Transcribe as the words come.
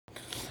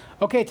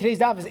Okay, today's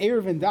daf is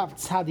Eruvin daf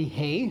Tzadi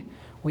Hey.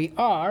 We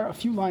are a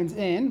few lines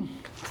in.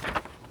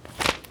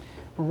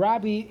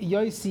 Rabbi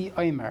Yossi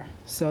Omer.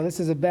 So this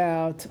is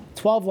about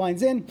 12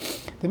 lines in.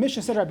 The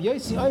Mishnah said Rabbi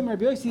Yossi Omer.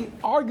 Rabbi Yossi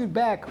argued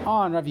back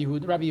on Rabbi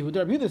Yehuda. Rabbi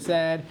Yehuda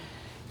said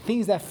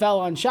things that fell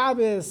on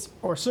Shabbos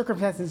or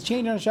circumstances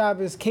changed on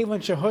Shabbos.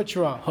 Kevan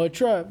shehutra.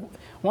 Hutra.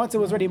 Once it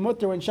was already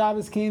mutter, when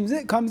Shabbos comes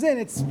in,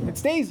 it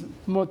stays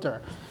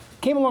mutter.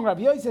 Came along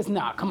Rabbi Yossi says,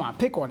 nah, come on,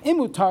 pick one.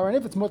 Imutar, and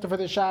if it's mutter for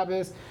the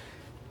Shabbos,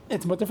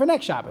 it's mutter for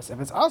next Shabbos.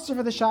 If it's usher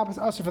for the Shabbos,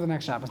 usher for the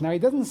next Shabbos. Now he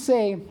doesn't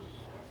say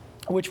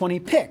which one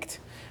he picked,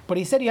 but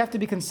he said you have to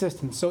be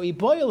consistent. So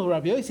Iboyel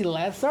Rabbi Yossi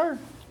Lesser,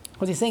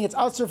 was he saying it's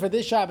usher for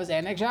this Shabbos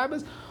and next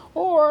Shabbos?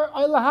 Or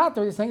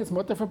Ilahater, he's saying it's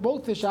mutter for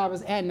both this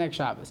Shabbos and next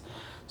Shabbos.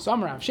 So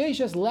Amrav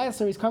Sheshes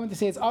Lesser, he's coming to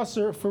say it's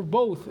usher for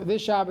both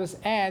this Shabbos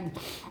and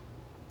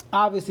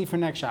obviously for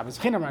next Shabbos.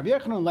 Same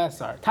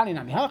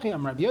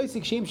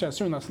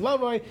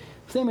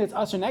it's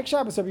usher next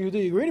Shabbos. Rabbi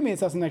Yehuda, you agree to me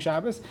it's usher next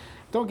Shabbos.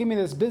 Don't give me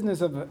this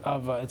business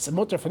of it's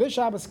mutter for this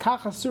Shabbos.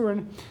 Kach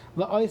asurin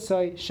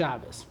la'oisai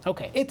Shabbos.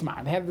 Okay,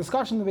 Itmar. They have a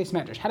discussion in the base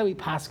medrash. How do we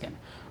paskin?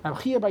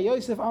 Rav Chia bar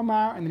Yosef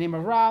Amar in the name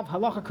of Rav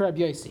Halacha Rabbi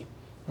Yossi.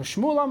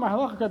 Shmuel Amar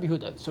Halacha Rabbi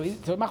Yehuda. So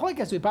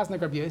machlekes, do we pass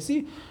like Rabbi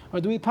Yossi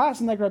or do we pass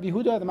like Rabbi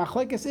Yehuda? The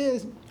machlekes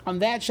is on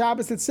that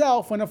Shabbos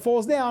itself when it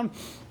falls down.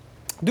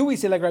 Do we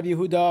say like Rabbi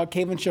Yehuda,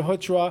 Kevan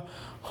shehutra,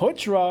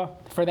 hutra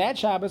for that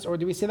Shabbos, or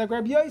do we say like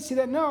Rabbi Yossi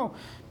that no,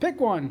 pick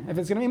one. If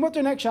it's going to be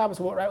mutter next Shabbos,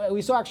 well,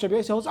 we saw actually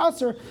Rabbi Yossi holds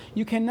usher,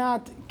 you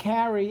cannot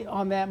carry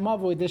on that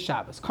mavoi this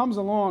Shabbos. Comes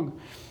along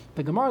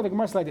the Gemara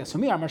is like this. So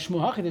me, Amar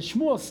Shmuel, did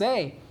Shmuel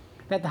say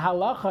that the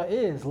halacha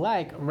is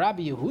like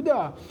Rabbi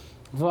Yehuda?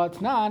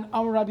 V'atnan,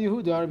 Amar Rabbi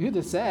Yehuda. Rabbi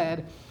Yehuda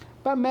said,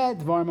 Bamed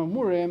dvar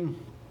mamurim.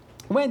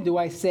 When do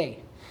I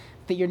say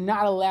that you're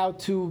not allowed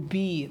to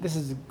be? This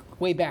is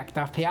way back,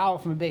 Daf Pe'al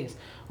from a base.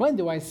 When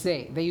do I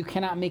say that you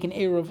cannot make an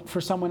Eruv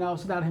for someone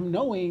else without him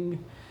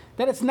knowing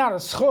that it's not a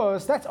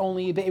schos? That's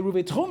only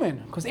Be'eruv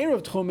Tchumen. Because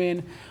Eruv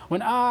Tchumen,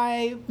 when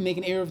I make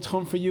an Eruv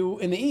Tchum for you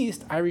in the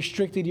east, I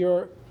restricted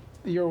your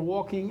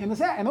walking in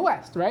the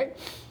west, right?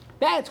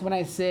 That's when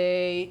I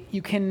say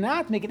you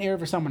cannot make an Eruv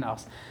for someone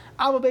else.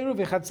 When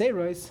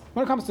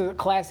it comes to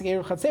classic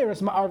Eruv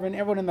Chatzeros, Ma'arvin,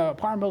 everyone in the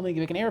apartment building,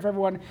 you make an Eruv for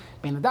everyone,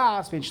 Bein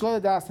Ladas, Bein Shloi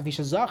Ladas, the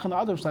Fisha Zach, and the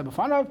other Shloi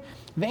B'fanav,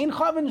 Vein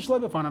Chavin,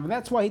 Shloi B'fanav. And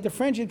that's why he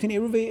differentiates between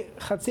Eruv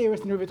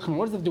Chatzeros and Eruv Tchum.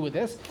 What does it have to do with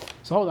this?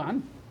 So hold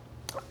on.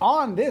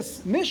 On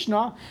this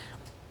Mishnah,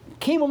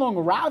 came along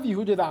Rav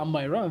Yehuda the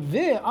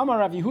Amayra, Amar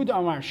Rav Yehuda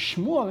Amar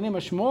Shmuel, the name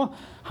of Shmuel,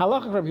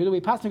 Halacha Rav Yehuda,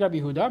 we passed to Rav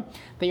Yehuda,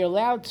 that you're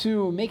allowed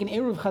to make an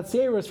Eruv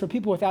Chatzeros for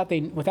people without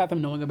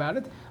them knowing about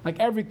it. Like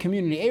every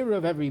community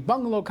Eruv, every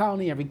bungalow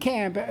colony, every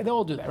camp, they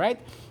all do that, right?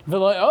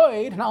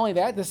 Not only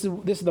that, this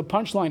is the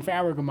punchline for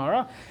our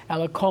Gemara.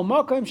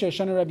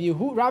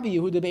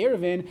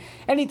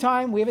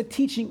 Anytime we have a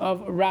teaching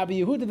of Rabbi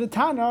Yehuda the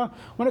Tana,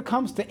 when it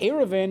comes to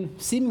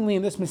Eruvin, seemingly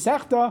in this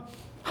Masechta,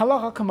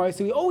 Halacha Kamar,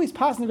 so we always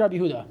pass in Rabbi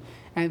Yehuda.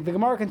 And the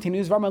Gemara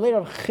continues, Varmalei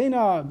Rav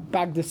China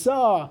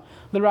Bagdasa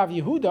the Rav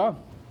Yehuda.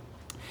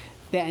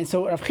 And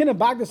so Rav China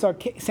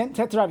Bagdasa sent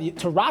to Rav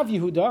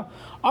Yehuda,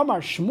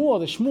 Amar Shmuel,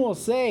 the Shmuel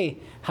say,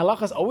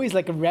 Halacha is always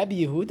like a Rabbi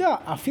Yehuda.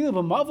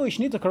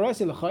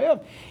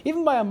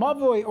 Even by a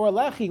Mavoi or a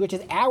Lechi, which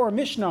is our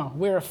Mishnah,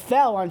 where it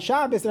fell on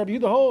Shabbos, Rabbi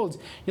Yehuda holds,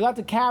 you're allowed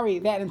to carry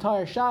that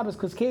entire Shabbos,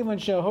 because Kevan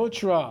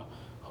shehutra,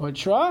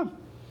 hutra,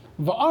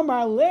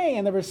 V'amar lei,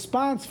 and the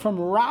response from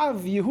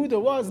Rav Yehuda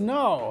was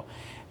no.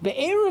 The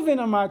Eruvin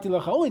amarti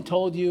lecha, I only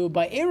told you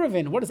by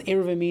Eruvin. What does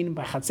Eruvin mean?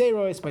 By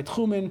Chatzeros, by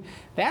Tchumen.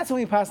 That's when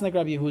we pass like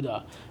Rabbi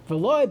Yehuda.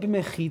 V'loi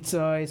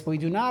b'mechitzos, but we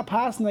do not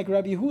pass like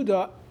Rabbi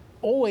Yehuda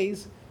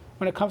always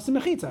when it comes to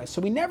mechitzos. So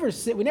we never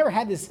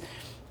had this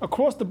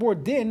across the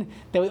board din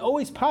that we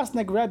always pass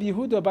like Rabbi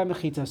Yehuda by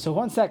mechitzos. So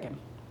 1 second.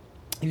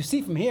 You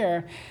see from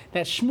here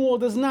that Shmuel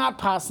does not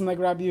pass like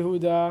Rabbi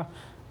Yehuda,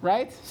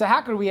 right? So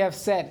how could we have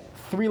said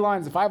 5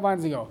 lines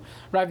ago,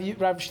 Rav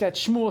that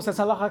Shmuel says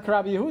halacha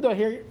Rabbi Yehuda?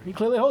 Here he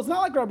clearly holds not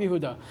like Rabbi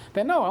Yehuda.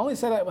 But no, I only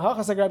said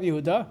halacha like Rabbi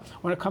Yehuda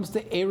when it comes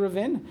to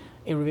Eruvin,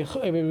 Eruv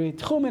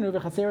Tchumen,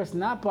 Eruv Chatzeros,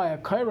 not by a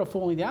kaira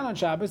falling down on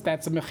Shabbos.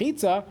 That's a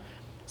mechitza.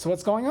 So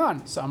what's going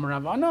on? So Amar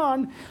Rav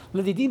Anan,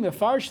 l'didim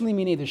mefarshli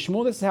minei the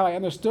Shmuel. This is how I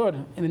understood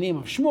in the name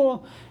of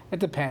Shmuel. It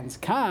depends.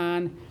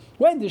 Kan,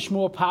 when the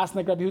Shmuel passed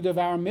like Rabbi Yehuda of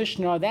our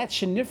Mishnah, that's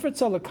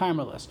shenifritza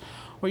lekarmelis,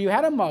 where you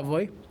had a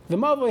mavoi. The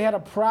mavoi had a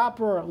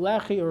proper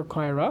lechi or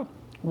kaira.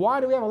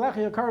 Why do we have a lechi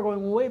or kaira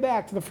going way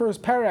back to the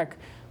first perek?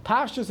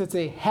 Pashtus, it's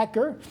a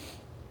hecker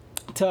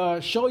to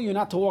show you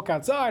not to walk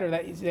outside, or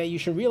that you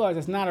should realize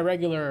it's not a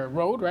regular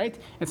road, right?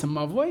 It's a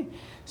mavoi.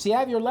 So you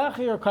have your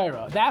lechi or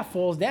kaira. That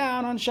falls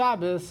down on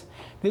Shabbos.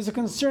 There's a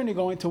concern you're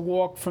going to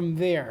walk from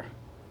there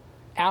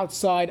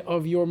outside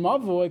of your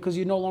mavoi because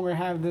you no longer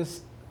have the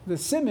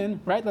siman,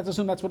 right? Let's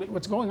assume that's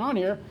what's going on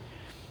here.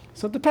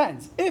 So it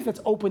depends. If it's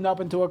opened up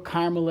into a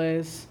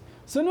karmelis,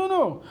 so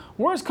no.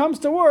 Worst comes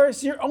to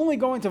worst, you're only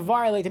going to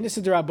violate an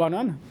Issa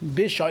D'Rabbanan,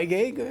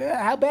 Bishaygeg.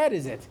 How bad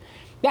is it?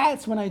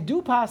 That's when I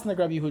do pass like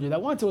Rabbi Yehuda.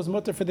 That once it was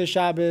mutter for the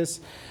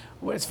Shabbos,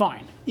 it's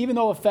fine. Even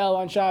though it fell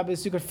on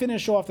Shabbos, you could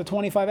finish off the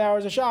 25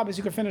 hours of Shabbos,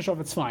 you could finish off,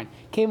 it's fine.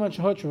 Came on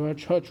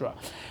Hutra.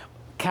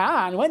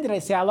 Kan, when did I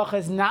say halacha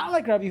is not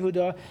like Rabbi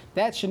Yehuda?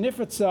 That's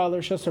Shenifritza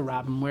l'Rishus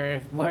Harabim,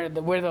 where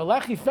the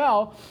lechi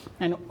fell,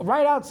 and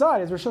right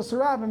outside is Rishus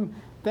Harabim.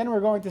 Then we're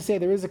going to say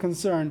there is a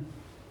concern,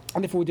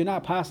 and if we do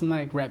not pass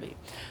like Rebbe.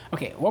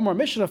 Okay, one more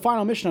mission, the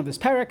final mission of this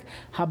parak.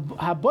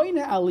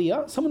 Haboina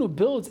aliyah, someone who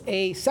builds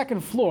a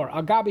second floor,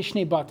 agabi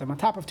shnei batim, on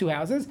top of two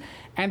houses,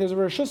 and there's a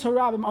Rishus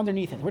Harabim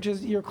underneath it, which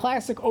is your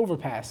classic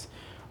overpass.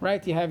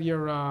 Right, you have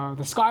your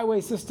the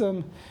Skyway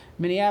system,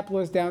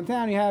 Minneapolis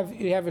downtown. You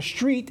have a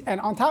street,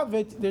 and on top of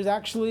it, there's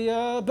actually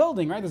a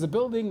building. Right, there's a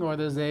building or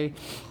there's a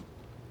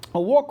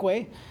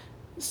walkway.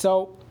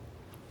 So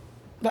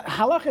the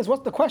halach is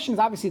what's the question is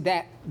obviously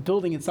that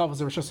building itself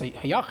is a rishus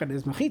hayachid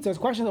is mechitza. The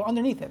question is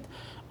underneath it,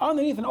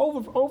 underneath an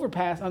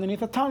overpass,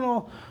 underneath a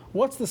tunnel.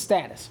 What's the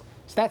status?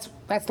 So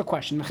that's the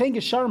question.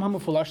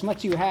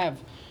 Unless you have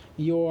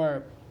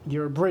your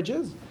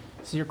bridges.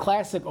 So your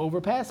classic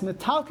overpass,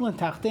 metaltalin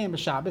tachtein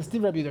b'Shabbos.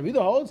 Div Rabbi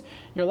Yehuda holds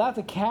you're allowed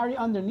to carry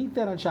underneath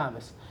that on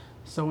Shabbos.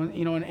 So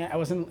when I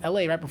was in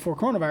LA right before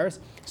coronavirus,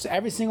 so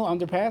every single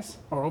underpass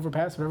or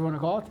overpass, whatever you want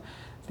to call it,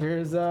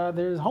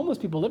 there's homeless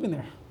people living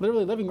there,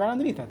 literally living right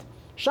underneath it.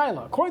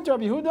 Shaila, according to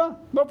Rabbi Yehuda,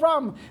 no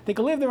problem. They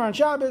could live there on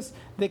Shabbos.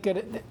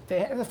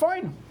 They're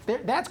fine.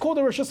 That's called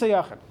a Rishus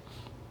Hayachid.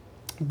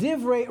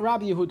 Divrei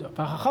Rabbi Yehuda.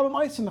 The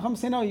Chachamim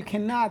say no, you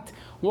cannot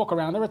walk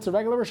around there. It's a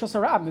regular Rishus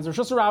Harabim. There's a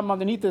Rishus Harabim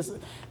underneath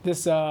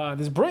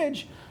this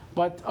bridge,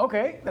 but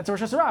okay, that's a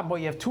Rishus Harabim. But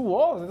you have two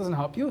walls. It doesn't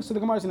help you. So the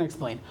Gemara is going to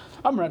explain.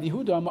 I'm Rabbi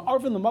Yehuda. I'm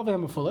arvin l'maveh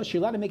hamefulish.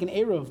 You're allowed to make an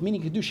eruv,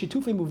 meaning you could do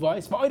shitufei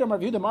muvais. But I'm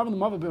Rabbi Yehuda. I'm arvin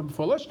l'maveh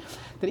hamefulish.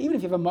 That even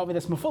if you have a maveh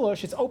that's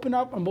mefulish, it's open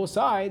up on both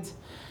sides.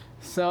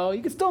 So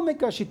you can still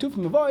make a shitufei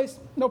muvais,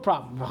 no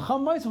problem. The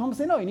Chachamim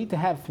say no, you need to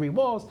have three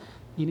walls.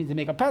 You need to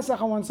make a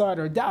Pesach on one side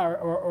or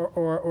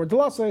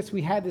Delasos.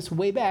 We had this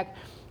way back,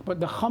 but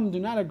the Chum do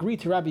not agree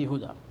to Rabbi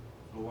Yehuda.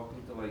 We're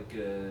walking to like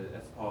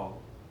St. Paul,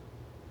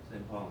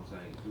 I'm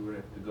saying, we would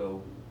have to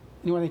go.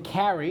 You want to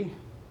carry?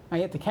 I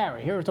had to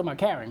carry. Here we're talking about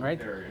carrying, right?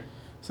 Carrier.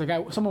 So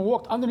someone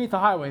walked underneath the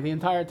highway the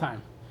entire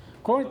time.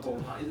 Is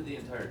it the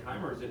entire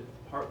time, or is it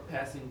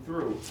passing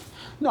through?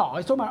 No, I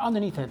was talking about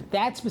underneath it.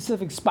 That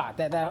specific spot,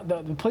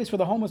 the place where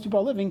the homeless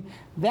people are living,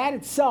 that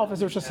itself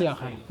is a Rishus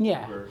Hayachid.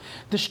 Yeah.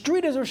 The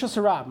street is a Rishus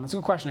Harabim. That's a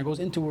good question. It goes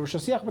into a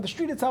Rishus Hayachid, but the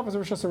street itself is a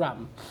Rishus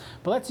Harabim.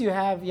 But let's say you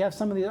have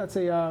some of the, let's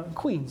say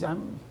Queens.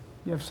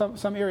 You have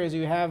some areas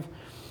you have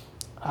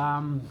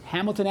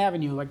Hamilton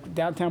Avenue, like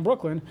downtown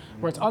Brooklyn,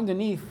 where it's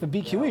underneath the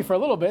BQE for a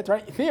little bit,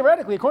 right?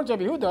 Theoretically, according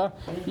to Rabbi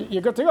Yehuda,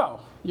 you're good to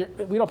go.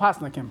 We don't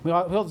pass like him. We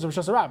hold the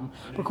Rishus Harabim.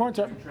 But according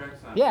to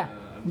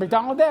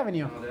McDonald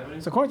Avenue.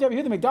 So according to Rabbi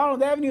Yehuda,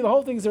 McDonald Avenue, the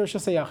whole thing is a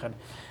Rishus Hayachid.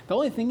 The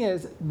only thing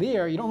is,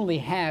 there you don't really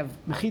have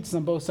mechitzas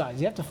on both sides.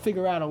 You have to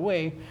figure out a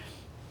way.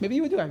 Maybe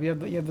you would do that.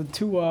 You have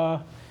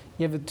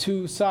the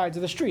two sides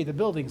of the street, the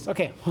buildings.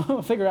 Okay,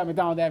 we'll figure out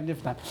McDonald Avenue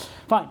different time.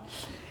 Fine.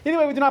 Either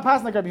way, we do not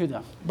pass like Rabbi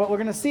Yehuda. But we're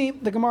going to see,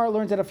 the Gemara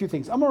learns out a few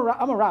things. I'm a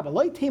rabbi.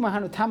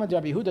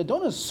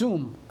 Don't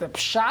assume the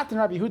pshat in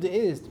Rabbi Yehuda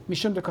is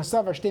mishum de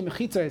kasavar shtei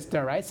mechitza is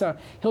deraisa. So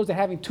hills are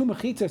having two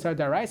mechitzas are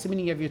deraisa,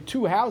 meaning you have your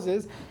two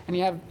houses, and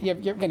you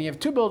have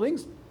two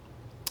buildings.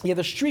 You have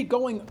the street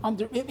going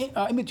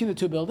in between the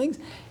two buildings,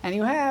 and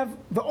you have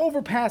the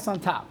overpass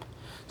on top.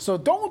 So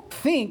don't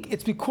think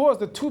it's because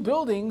the two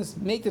buildings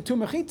make the two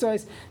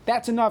mechitzas,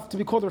 that's enough to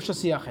be called a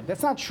Rishus Hayachid.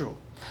 That's not true.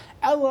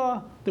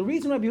 Ella, the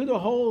reason Rabbi Yehuda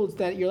holds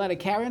that you're allowed to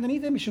carry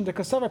underneath it, mishum de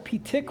kasava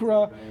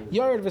pitikra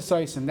yared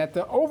v'soisim, that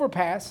the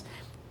overpass,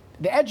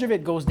 the edge of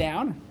it goes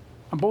down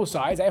on both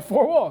sides. I have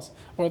four walls,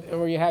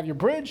 or you have your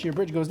bridge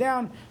goes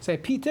down. Say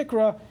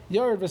pitikra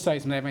yared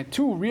v'soisim. I have my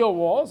two real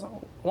walls,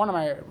 one on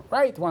my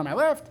right, one on my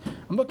left.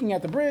 I'm looking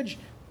at the bridge.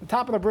 The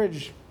top of the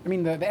bridge,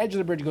 the edge of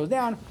the bridge goes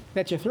down.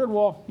 That's your third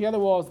wall. The other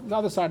wall is the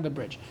other side of the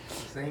bridge.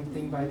 Same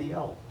thing by the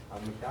L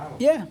on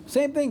McDonald's. Yeah,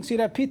 same thing. So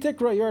you'd have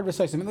Pitikra, Yard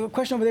V'Saisim. The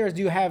question over there is,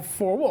 do you have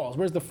four walls?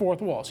 Where's the fourth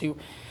wall? So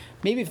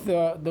maybe if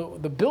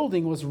the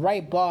building was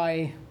right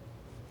by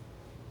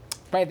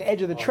the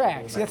edge of the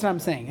tracks. That's what I'm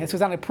saying. This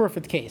was not a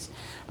perfect case.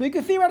 But you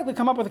could theoretically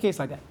come up with a case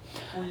like that.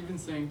 Or even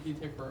saying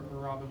Pitik or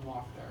Robin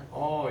walk there.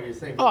 Oh, you're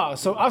saying... Oh,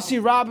 so Asi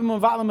Rabim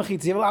and Vatlam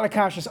Mechitz. You have a lot of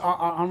kashas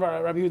on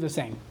Rabbi Yehuda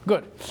saying.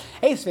 Good.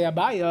 Esvei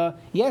Abaya,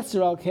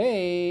 Yesser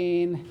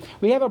Kain.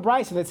 We have a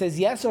brisa that says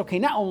Yesser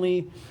Kain, not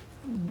only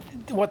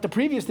what the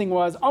previous thing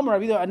was,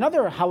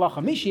 another halacha,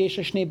 Mishyesh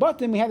Shnei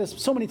Batim, we had this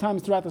so many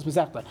times throughout this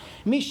Masechta.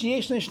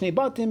 Mishyesh Shnei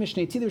Batim,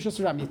 Shnei Tzidor Rishus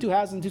Harabim. You have two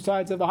houses on two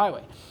sides of the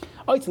highway.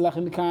 Oy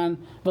tzelechi mikan,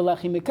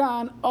 v'lechi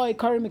mikan, oy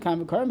kari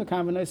mikan,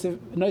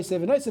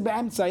 v'noisev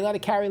be'emtza. You let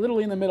it carry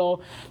literally in the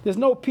middle. There's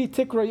no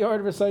pitikra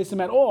yard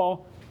v'saisim at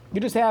all.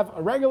 You just have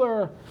a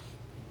regular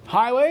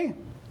highway.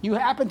 You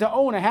happen to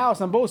own a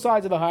house on both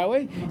sides of the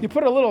highway. You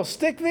put a little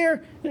stick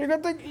there, you're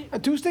good to,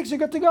 two sticks, you're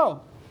good to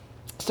go.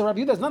 So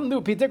Rabbi Yehuda has nothing to do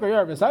with pitikra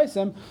yard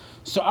v'saisim.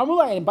 So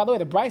Amulai, and by the way,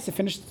 the brisa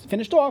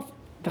finished off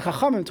The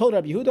Chachamim told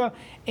Rabbi Yehuda,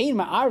 Ein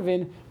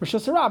ma'arvin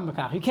Rishus Harabim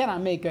b'kach. You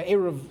cannot make an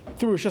Eruv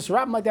through Rishus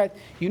Harabim like that.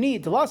 You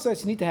need Delasas,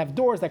 you need to have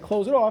doors that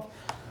close it off.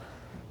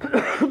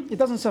 It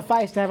doesn't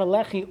suffice to have a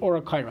Lechi or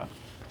a Kaira.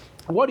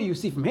 What do you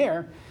see from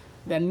here?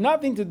 That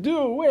nothing to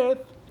do with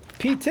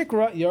Pi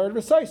Tikra Yard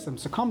Resaisim.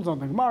 So comes on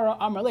the Gemara,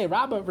 Amarle,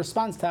 Rabba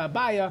responds to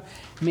Abaya,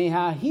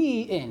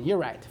 Mehahi in. You're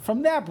right.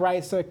 From that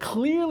brisa,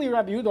 clearly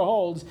Rabbi Yehuda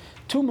holds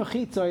two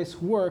mechitzos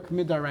work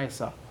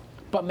midaraisa.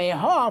 But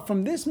Meha,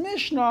 from this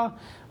Mishnah,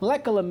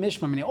 Lekala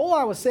Mishma. Meaning, all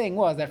I was saying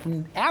was that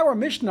from our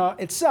Mishnah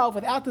itself,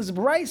 without this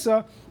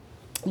brisa,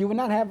 you would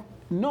not have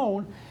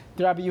known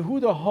that Rabbi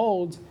Yehuda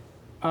holds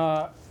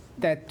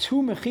that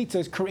two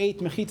mechitzos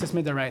create mechitzos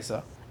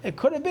midaraisa. It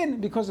could have been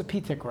because of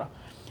Pi Tikra.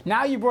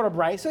 Now you brought a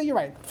brisa. You're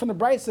right. From the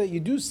brisa, you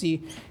do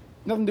see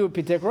nothing to do with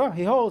Pi Tikra.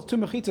 He holds two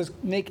mechitzos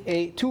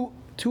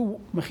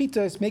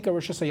make a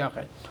Rosh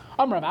Hashanah.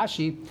 Amar Rav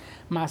Ashi,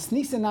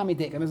 Masnisa Nami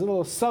Dek. And there's a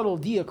little subtle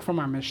diuk from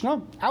our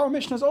Mishnah. Our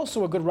Mishnah is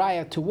also a good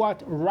raya to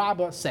what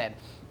Rabbah said.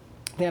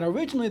 That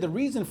originally the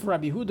reason for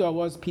Rabbi Yehuda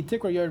was Pi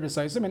Tikra Yod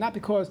Resaisim, and not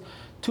because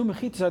two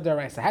mechitzos are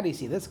deraisa. How do you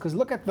see this? Because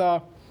look at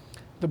the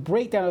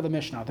breakdown of the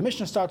Mishnah. The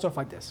Mishnah starts off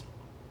like this.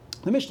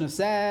 The Mishnah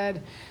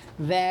said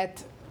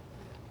that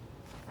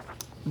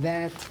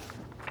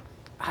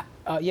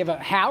you have a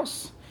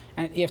house,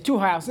 and you have two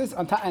houses,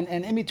 on top, and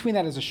in between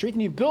that is a street,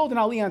 and you build an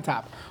aliyah on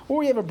top,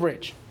 or you have a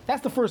bridge.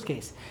 That's the first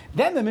case.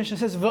 Then the Mishnah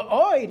says,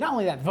 V'oid, not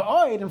only that,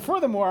 V'oid, and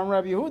furthermore, on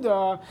Rabbi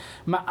Yehuda,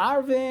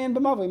 Ma'arvin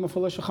b'mavli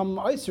mafalosh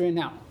shacham oisrin.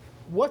 Now,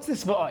 what's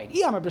this V'oid?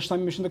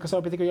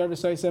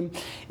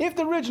 If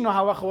the original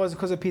halacha was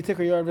because of Pi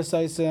Tikra Yod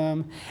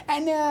Resaisim,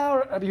 and now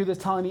Rabbi Yehuda is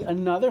telling me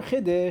another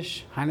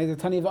chiddush,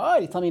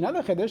 he's telling me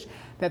another chiddush,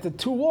 that the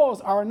two walls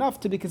are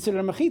enough to be considered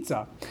a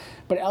mechitza.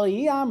 But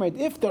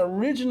if the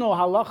original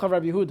halacha of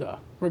Rabbi Yehuda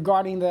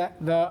regarding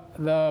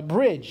the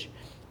bridge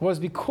was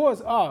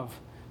because of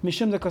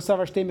Mishum de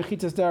Kosavar Shtei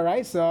Mechitzas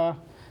Daraisa,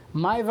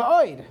 my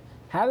V'oid.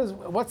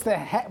 What's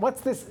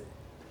this?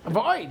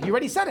 V'oid. You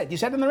already said it. You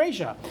said it in the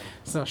Reisha.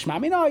 So Shema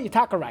Mina, you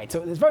talk right.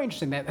 So it's very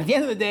interesting that at the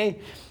end of the day,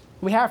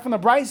 we have from the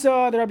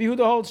Brisa that Rabbi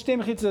Yehuda holds Shtei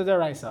Mechitzas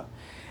Daraisa.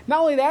 Not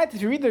only that,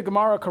 if you read the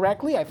Gemara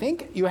correctly, I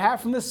think you have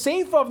from the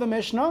Seifa of the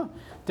Mishnah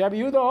that Rabbi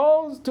Yehuda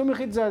holds two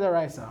Mechitzas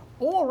Daraisa.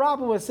 All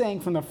Rabbi was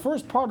saying from the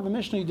first part of the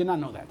Mishnah, you did not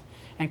know that.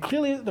 And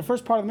clearly, the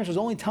first part of the Mishnah is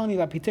only telling you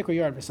about Pi Tikra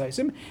Yod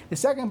Resaisim. The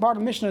second part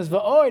of the Mishnah is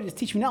V'oid, is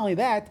teaching me not only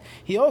that,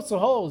 he also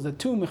holds that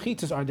two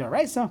mechitzas are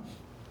deraisa.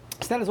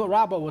 So that is what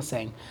Rabbah was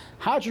saying.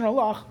 Hadron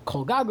Allah,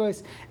 Kol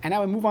Gagos, and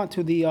now we move on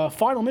to the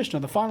final Mishnah,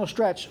 the final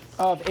stretch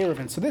of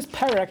Eruvin. So this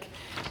parak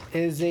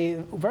is a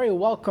very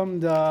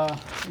welcomed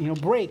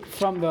break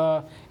from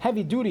the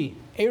heavy-duty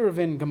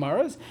Eruvin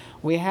Gemaras.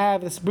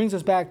 This brings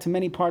us back to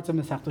many parts of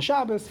Masechta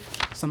Shabbos,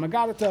 some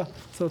Agadata,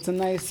 so it's a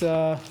nice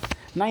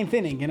ninth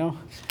inning,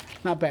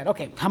 Not bad.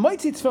 Okay,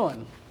 Hamaitzi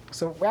Tefillin.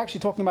 So we're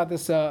actually talking about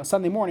this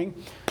Sunday morning,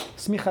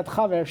 Smichat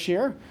Chaver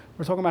Shir.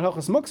 We're talking about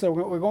Hilchos Muksa.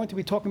 We're going to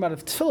be talking about a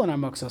Tefillin on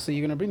Muksa. So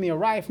you're going to bring me a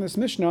raya from this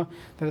Mishnah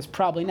that is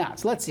probably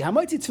not. So let's see.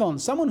 Hamaitzi Tefillin.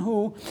 Someone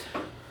who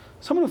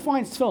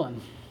finds Tefillin.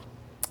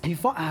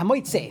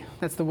 Hamaitzi.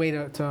 That's the way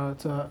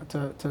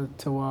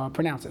to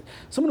pronounce it.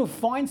 Someone who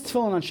finds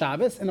Tefillin on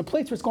Shabbos in a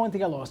place where it's going to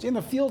get lost. In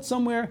the field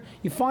somewhere,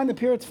 you find the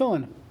pure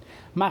Tefillin.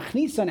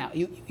 Machnisa now.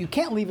 You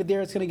can't leave it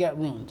there. It's going to get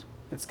ruined.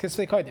 It's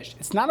Kisvei Kodesh.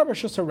 It's not a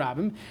Rishus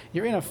Harabim.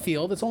 You're in a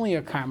field. It's only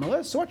a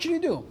Carmelist. So what should you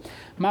do?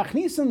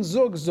 Machnisan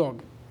zog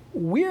zog.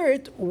 Wear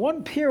it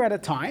one pair at a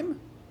time.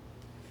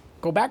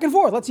 Go back and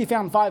forth. Let's say you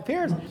found 5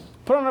 pairs.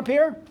 Put on a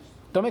pair.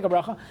 Don't make a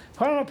bracha.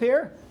 Put on a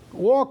pair.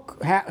 Walk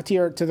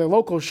to the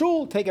local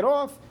shul. Take it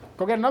off.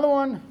 Go get another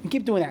one. And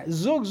keep doing that.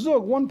 Zog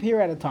zog. One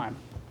pair at a time.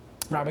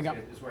 Rabbi Gam.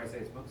 This is where I say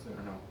it's muksa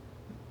or no?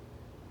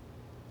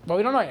 Well,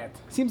 we don't know yet.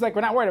 Seems like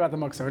we're not worried about the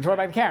muksa. We're worried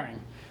about carrying.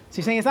 So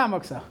you're saying it's not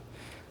muksa.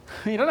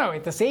 You don't know.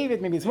 To save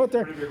it, maybe it's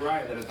mutter. Pretty big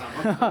riot that it's not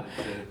muksa.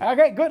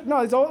 Okay, good. No,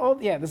 it's all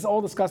this is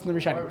all discussed in the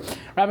Rishonim.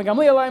 Rabbi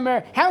Gamliel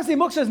Leimer, how is the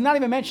muksa is not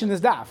even mentioned in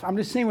this daf? I'm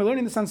just saying we're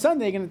learning this on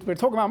Sunday, and we're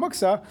talking about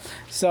muksa.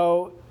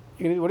 So, what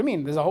do you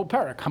mean? There's a whole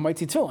parak.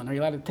 Hamaitzi tefillin. Are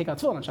you allowed to take out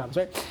tefillin on Shabbos,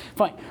 right?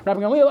 Fine.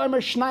 Rabbi Gamliel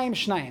Leimer,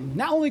 shnaim.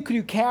 Not only could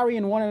you carry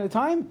in one at a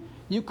time,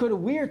 you could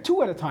wear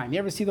 2 at a time. You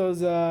ever see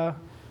those? You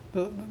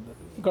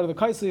go to the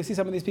Kaisel, you see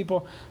some of these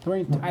people.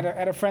 I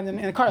had a friend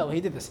in Carlo. He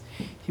did this.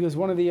 He was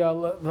one of the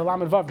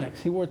Lamed Vavniks.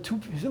 He wore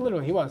 2.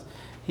 Literally, he was.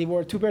 He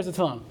wore 2 pairs of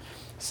tefillin.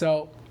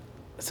 So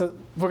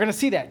we're going to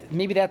see that.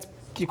 Maybe that's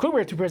you could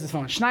wear 2 pairs of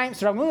tefillin. Shnaim.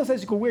 So Rabbi Gamliel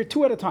says you could wear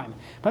 2 at a time.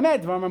 By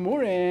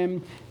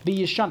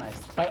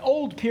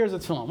old pairs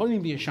of tefillin. What do you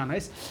mean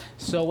b'yeshanais?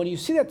 So when you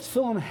see that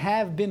tefillin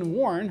have been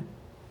worn,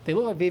 they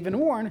look like they've been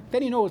worn,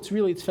 then you know it's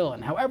really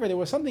tefillin. However, there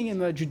was something in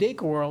the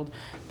Judaica world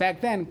back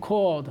then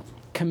called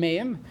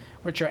kameim,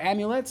 which are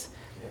amulets.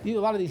 A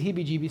lot of these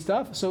heebie-jeebie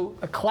stuff. So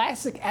a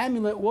classic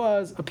amulet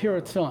was a pair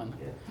of tefillin.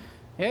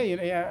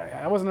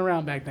 Yeah, I wasn't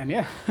around back then,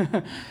 yeah?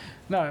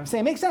 No, I'm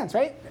saying it makes sense,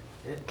 right?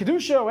 Yeah.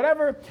 Kedusha,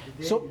 whatever.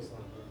 So,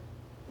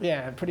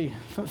 yeah, pretty,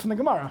 from the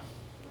Gemara.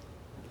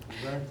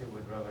 You learned it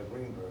with Rabbi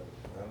Greenberg,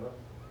 remember?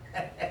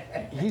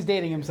 He's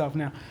dating himself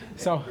now.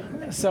 So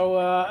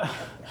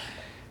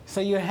So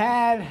you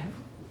had,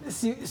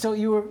 so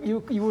you were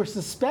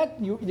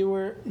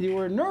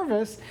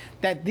nervous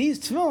that these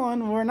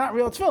tefillin were not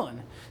real tefillin.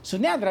 So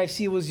now that I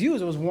see it was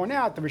used, it was worn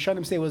out. The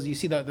Rishonim say was you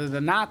see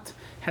the knot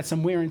had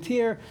some wear and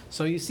tear.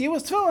 So you see it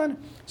was tefillin.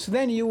 So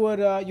then you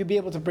would you'd be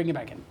able to bring it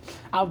back in.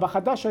 Al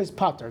b'chadasha is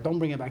pater. Don't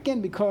bring it back in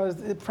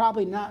because it's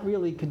probably not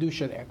really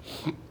kedusha there.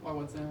 Why,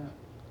 what's that?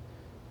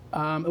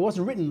 It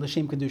wasn't written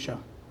l'shem kedusha,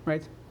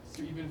 right?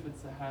 So even if it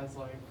has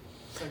like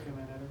second in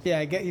it or Yeah,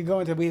 you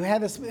go into. We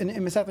had this in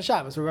Masechta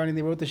Shabbos regarding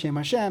they wrote the Shem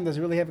Hashem. Does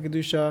it really have a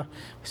kedusha?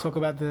 We spoke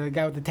about the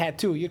guy with the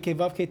tattoo, Yudke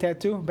Vavke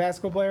tattoo,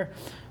 basketball player.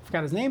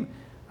 Forgot his name.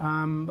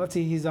 Let's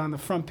see, he's on the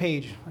front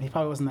page. He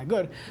probably wasn't that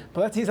good,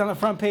 but let's see, he's on the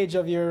front page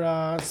of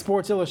your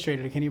Sports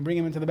Illustrated. Can you bring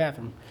him into the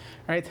bathroom?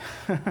 Right?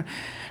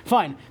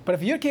 Fine. But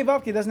if Yudke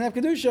Vavke doesn't have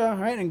kedusha,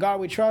 right, and God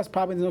we trust,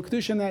 probably there's no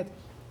kedusha in that.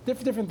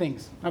 Different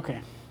things.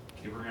 Okay.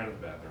 Can you bring it out of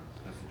the bathroom?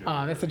 That's the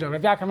joke. That's the joke.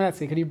 Rav Yaakov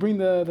Kamenetsky, could you bring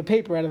the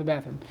paper out of the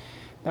bathroom?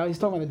 Now he's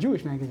talking about the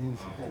Jewish magazines.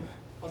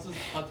 Plus, does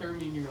putter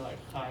mean you're like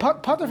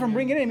chayav? Putter from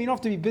bringing it in, you don't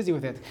have to be busy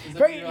with it. Does that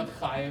Very, mean you're like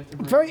chayav to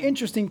bring very it in?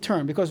 interesting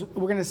term because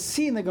we're going to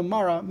see in the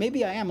Gemara,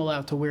 maybe I am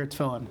allowed to wear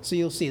tefillin. So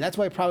you'll see. That's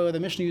why probably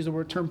the Mishnah used the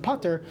word term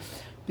putter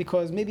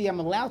because maybe I'm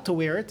allowed to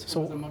wear it.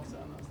 So So muksa on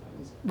those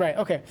days. right,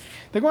 okay.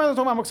 The Gemara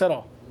doesn't talk about muksa at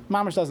all.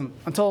 Mamish doesn't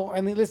until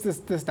and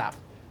this stop.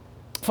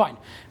 Fine.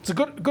 It's a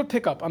good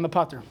pickup on the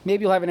putter.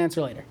 Maybe you'll have an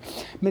answer later.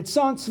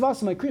 Mitzan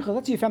tzvas ma'kricha.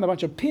 Let's say you found a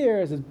bunch of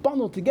pears. It's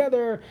bundled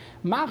together.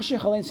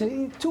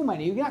 Machshech too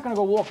many. You're not going to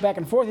go walk back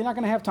and forth. You're not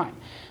going to have time.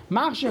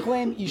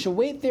 Machshech you should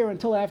wait there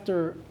until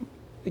after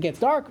it gets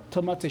dark,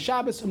 till Motzei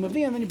Shabbos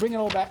umavi, and then you bring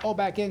it all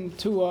back in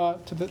to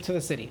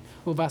the city.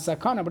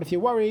 Uvasakana. But if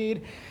you're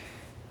worried,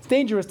 it's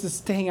dangerous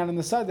to hang out on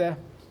the side there.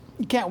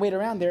 You can't wait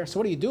around there.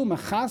 So what do?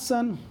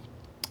 Mechasan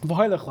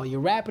v'hoylechlo. You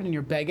wrap it in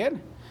your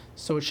beged.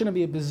 So it shouldn't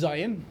be a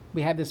bizayin.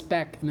 We had this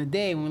back in the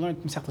day when we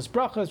learned Masechtas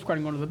Brachos,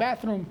 regarding going to the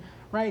bathroom,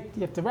 right?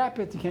 You have to wrap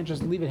it. You can't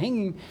just leave it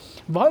hanging.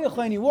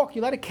 And you walk.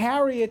 You let it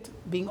carry it,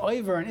 being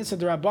over and Issa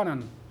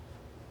D'Rabbanan,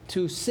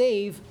 to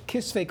save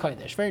Kisvei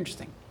Kodesh. Very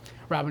interesting.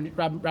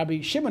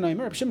 Rabbi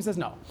Shimon says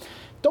no.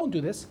 Don't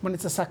do this when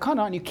it's a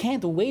sakana and you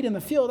can't wait in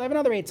the field. I have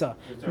another eitzah.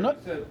 Sorry, you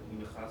said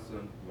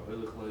mechasan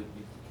v'hoylechlo needs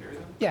to carry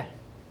them? Yeah.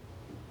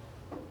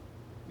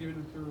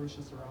 Even if you're Rosh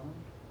Hashanah.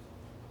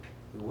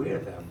 Wear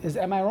them.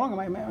 Am I wrong?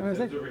 It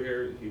says over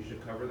here you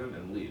should cover them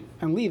and leave.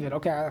 And leave it.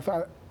 Okay.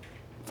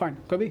 Fine.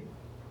 Could be.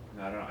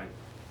 No, I don't.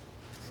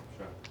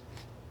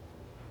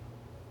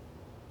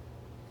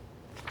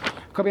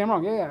 Could be I'm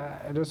wrong. Yeah.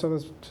 I just saw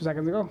this 2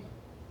 seconds ago.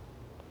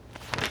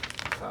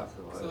 So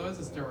those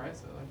is derisa,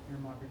 like your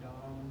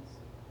Magridala ones.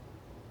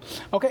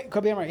 Okay.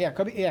 Could be I'm right. Yeah.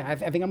 Could be. Yeah. I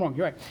think I'm wrong.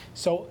 You're right.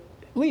 So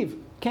leave.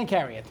 Can't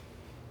carry it.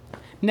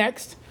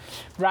 Next,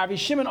 Rabbi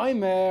Shimon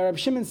Oimer. Rabbi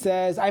Shimon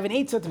says I have an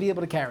eitzah to be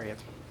able to carry it.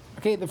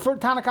 Okay, the first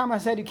Tanakama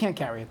said you can't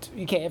carry it.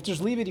 You can't. If you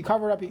just leave it, you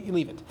cover it up, you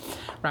leave it.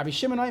 Rabbi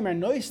Shimon Oimer,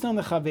 noistan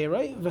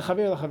lechaveroi,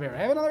 v'chaver lechaver. I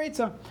have another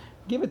eitzah.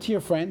 Give it to your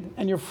friend,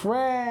 and your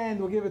friend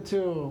will give it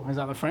to his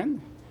other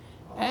friend.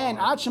 And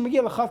until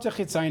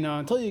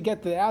you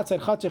get the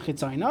outside chatzer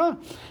chitzayna,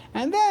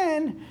 and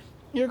then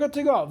you're good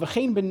to go.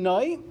 V'chein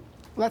benoi.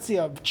 Let's see,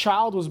 a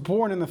child was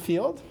born in the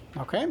field.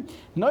 Okay,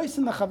 nois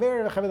in the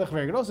chaver lechaver.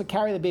 You could also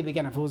carry the baby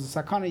again. If it was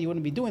a sakana, you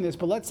wouldn't be doing this.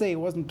 But let's say it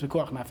wasn't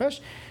pekuach nefesh.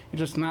 It's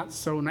just not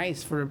so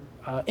nice for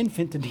an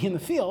infant to be in the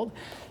field.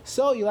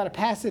 So you let it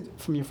pass it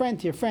from your friend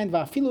to your friend.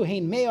 Va'afilu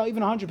hein meo,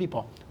 even 100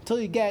 people, until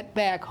you get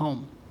back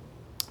home.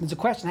 There's a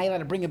question how you let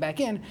to bring it back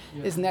in.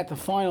 Yeah. Isn't that the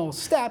final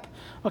step?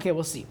 Okay,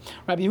 we'll see.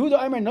 Rabbi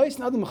Yehuda Omer nois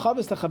adam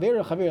chavis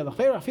lechaver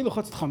afilu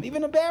chutz tchum.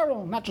 Even a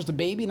barrel, not just a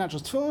baby, not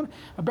just food,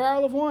 a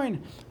barrel of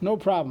wine, no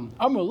problem.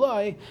 Amr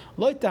loy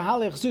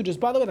tahalech zu. Just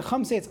by the way, the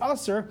Chum say it's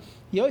aser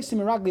yosim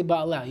miragli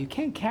ba'aleh. You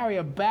can't carry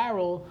a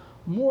barrel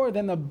more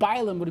than the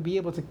bailam would be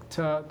able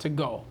to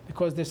go,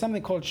 because there's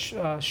something called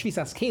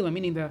shvisas kelim,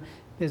 meaning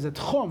there's a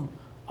tchum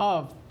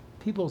of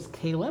people's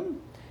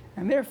kelim,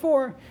 and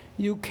therefore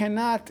you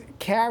cannot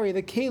carry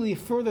the keli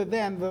further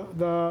than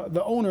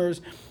the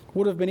owners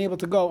would have been able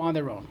to go on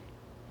their own.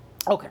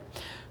 Okay.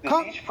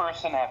 Does each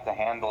person have to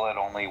handle it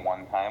only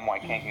one time? Why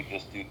can't you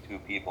just do 2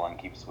 people and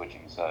keep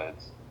switching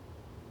sides?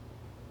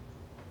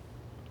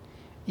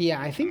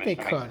 Yeah, I think they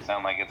Makes could. it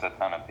sound like it's a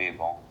ton of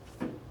people.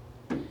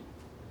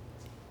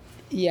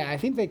 Yeah, I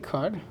think they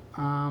could.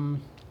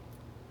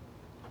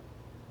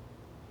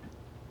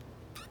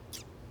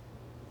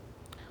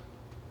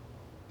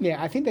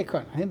 Yeah, I think they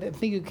could. I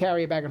think you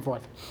carry it back and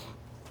forth.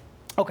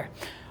 Okay.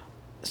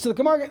 So the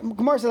Gemara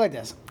says like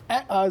this.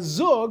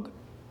 Zug,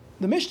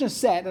 the Mishnah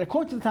said that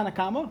according to the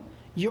Tanakama,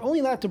 you're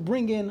only allowed to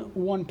bring in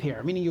 1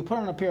 pair, meaning you put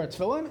on a pair of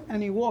tefillin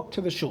and you walk to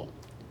the shul.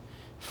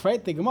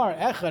 Right? The Gemara,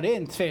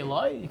 Echarin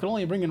tefillah, you can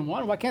only bring in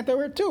 1. Why can't they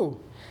wear 2?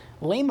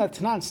 Lema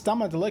Tanan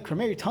Stama Delek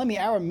Rameir. You're telling me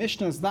our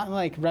Mishnah is not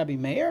like Rabbi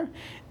Meir?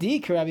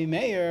 Dik Rabbi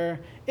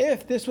Meir.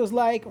 If this was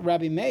like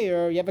Rabbi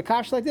Meir, you have a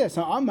kash like this.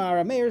 Now,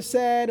 Amar Meir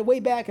said way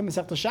back in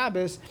Masechta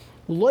Shabbos,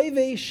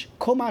 Loivesh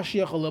Komash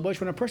Yechol.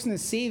 When a person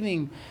is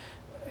saving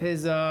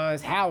his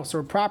house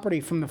or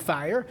property from the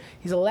fire,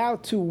 he's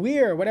allowed to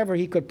wear whatever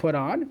he could put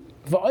on.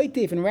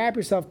 Va'oitif, and wrap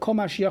yourself kol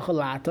ma sheyachol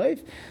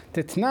la'atov,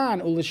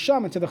 tetnan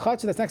ulisham into the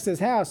chutzner that's next to his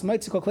house.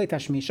 Maitzikol klei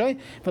tashmishay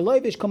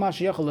v'loivish kol ma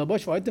sheyachol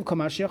labosh va'oitif kol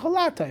ma sheyachol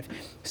la'atov.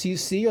 So you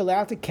see, you're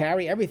allowed to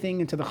carry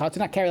everything into the chutzner,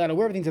 not carry, allowed to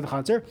wear everything to the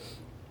chutzner.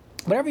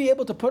 Whatever you're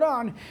able to put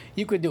on,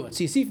 you could do it.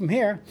 So you see from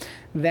here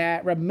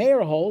that Reb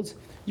Meir holds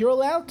you're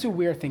allowed to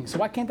wear things. So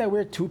why can't I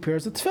wear 2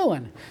 pairs of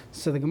tefillin?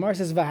 So the Gemara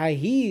says,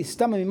 "V'haihi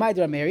stama mimayd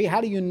Reb Meir." How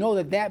do you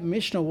know that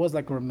Mishnah was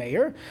like Reb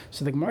Meir?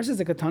 So the Gemara says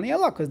the Katani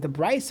Allah, because the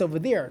Bryce over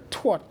there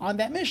taught on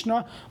that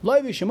Mishnah.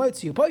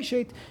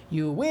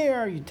 You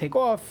wear, you take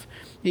off,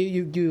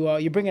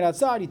 you bring it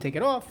outside, you take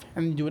it off,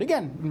 and you do it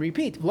again and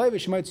repeat. I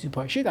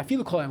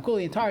feel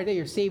the entire day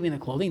you're saving the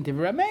clothing to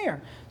Reb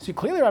Meir. So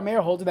clearly Reb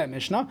Meir holds to that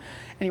Mishnah,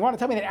 and you want to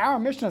tell me that our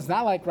Mishnah is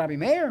not like Rabbi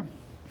Meir?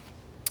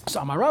 So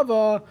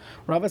Amarava,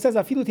 Rava says,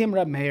 Afilutim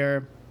Rab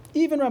Meir.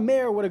 Even Rab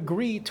Meir would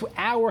agree to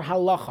our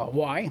halacha.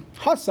 Why?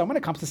 Hassam, when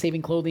it comes to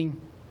saving clothing,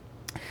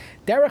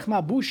 Derech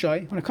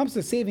Mabushay, when it comes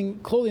to saving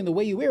clothing the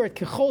way you wear it,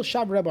 Kechol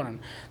Shav Rabbanan.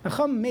 The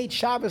Chum made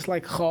Shabbos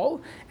like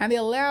Chol, and they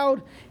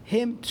allowed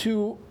him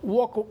to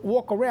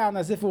walk around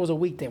as if it was a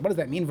weekday. What does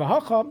that mean?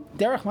 Vahacha,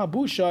 Derech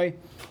Mabushay,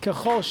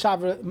 Kechol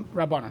Shav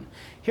Rabbanan.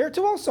 Here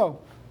too also.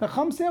 The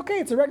Chum say, okay,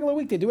 it's a regular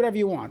weekday, do whatever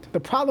you want. The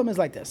problem is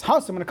like this.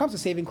 Hassam, when it comes to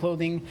saving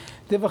clothing,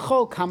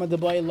 Devachol Kama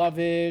Debay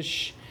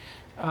Lavish,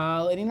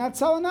 Elinat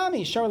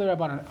Salanami, Sharli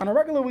Rabbanan. On a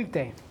regular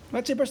weekday,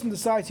 let's say a person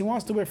decides he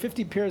wants to wear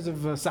 50 pairs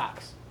of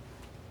socks.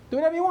 Do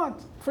whatever you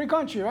want. Free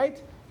country,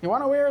 right? You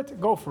want to wear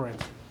it? Go for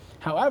it.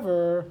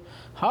 However,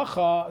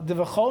 Hacha,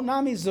 Devachol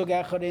Nami Zug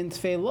Echad in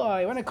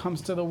Tfeilai, when it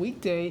comes to the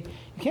weekday,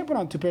 you can't put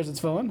on 2 pairs of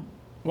tefillin.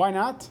 Why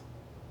not?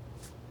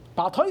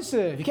 Baal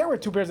Toisiv, you can't wear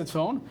 2 pairs of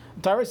tefillin.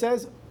 The Torah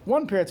says,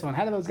 1 pair of tefillin.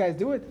 How do those guys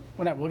do it?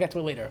 Whatever. We'll get to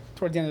it later,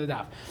 towards the end of the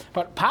daf.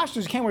 But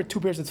pastors, you can't wear 2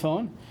 pairs of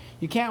tefillin.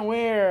 You can't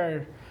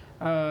wear,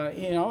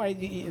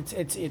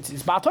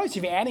 it's Baal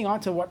Toisiv. You're adding on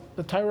to what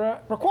the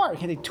Torah requires. You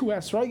can't take 2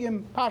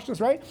 esrogim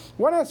pastors, right?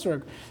 1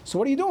 esrog. So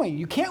what are you doing?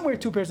 You can't wear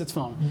 2 pairs of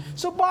tefillin.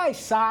 So buy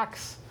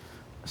socks.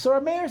 So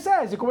our mayor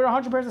says you can wear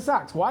 100 pairs of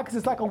socks. Why? Because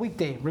it's like a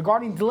weekday.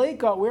 Regarding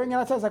Dleika, wearing it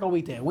outside is like a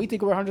weekday. A weekday you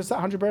can wear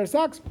 100 pairs of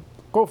socks.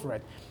 Go for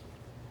it.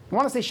 You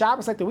want to say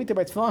Shabbos like the weekday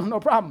by tefillin? No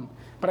problem.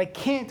 But I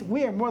can't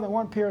wear more than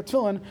 1 pair of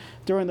tefillin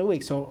during the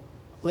week. So,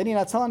 Lady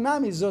Natzalan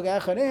Nami Zog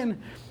Echarin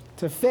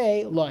to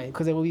Fei Loi,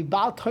 because it will be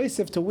Baal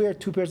Toisif to wear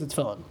 2 pairs of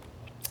tefillin.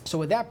 So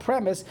with that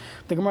premise,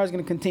 the Gemara is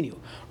going to continue.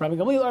 Rabbi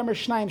Gamliel Amar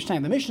Shnaim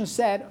Shnaim. The Mishnah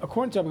said,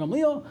 according to Rabbi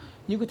Gamliel,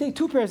 you could take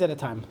 2 pairs at a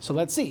time. So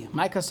let's see.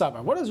 My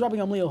Kasavar. What does Rabbi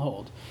Gamliel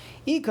hold?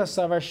 I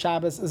Kasavar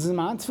Shabbos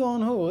Zman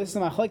Tefillin Hu. This is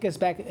my chalekes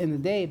back in the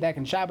day, back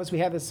in Shabbos. We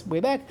had this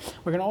way back.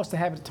 We're going to also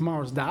have it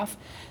tomorrow's daf.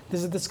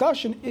 There's a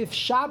discussion if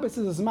Shabbos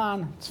is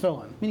Zman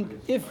Tefillin. Meaning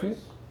if...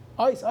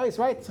 Ice,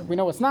 right? So we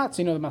know it's not,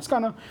 so you know the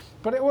maskana.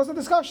 But it was a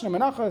discussion of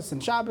Menachos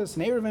and Shabbos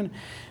and Eruvin.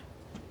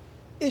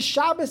 Is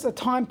Shabbos a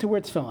time to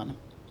wear tefillin?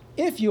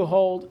 If you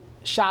hold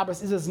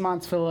Shabbos is a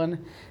Zman Tefillin,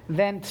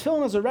 then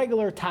tefillin is a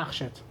regular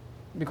tachshit.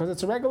 Because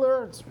it's a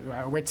regular,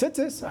 I wear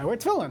tzitzis, I wear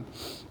tefillin.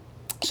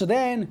 So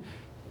then,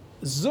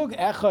 Zug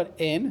Echad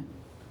in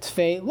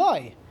Tfei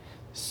Loi.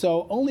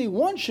 So only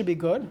 1 should be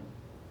good,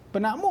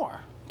 but not more.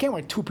 You can't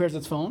wear 2 pairs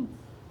of tefillin,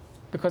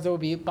 because it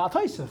would be Baal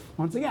Toisif,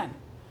 once again.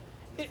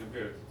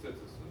 Compared to it's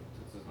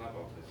not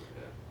Baal Toisif,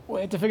 yeah. Well,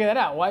 you have to figure that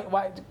out.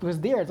 Why? Because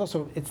there, it's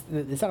also it's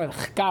not a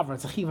chkavra,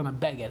 it's a chiv on a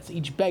beged. It's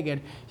each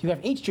beged. If you have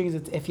 8 strings,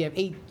 if you have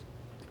 8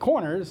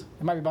 corners,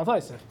 it might be Baal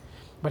Toisif.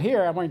 But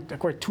here, I'm wearing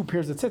 2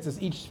 pairs of tzitzis.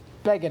 Each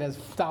beged has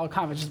style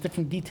kav. It's just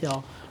different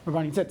detail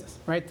regarding tzitzis,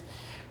 right?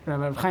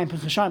 Chaim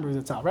Pinchashan brings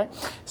it out, right?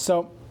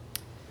 So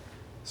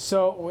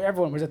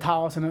everyone wears a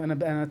talis and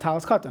a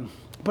talis katan.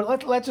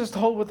 But let's just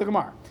hold with the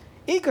Gemara.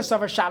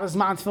 Ikasavar Shabbos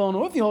Zman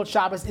Tefillin. If you hold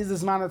Shabbos is the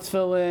Zman of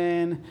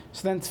Tefillin,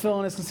 so then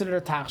Tefillin is considered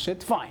a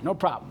tachshit. Fine, no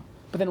problem.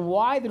 But then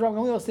why did Rabbi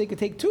Gamliel say you could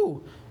take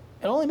 2?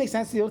 It only makes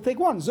sense to be able to take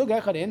 1. Zug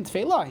Echad in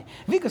Tfei Loi.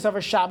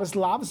 Vikasavar Shabbos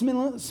Lav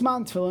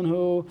Zman Tefillin.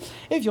 Who,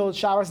 if you hold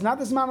Shabbos not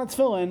the Zman of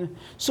Tefillin,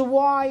 so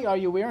why are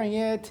you wearing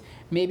it?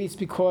 Maybe it's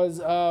because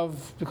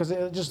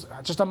it's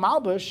just a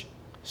malbush.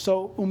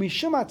 So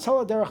umishuma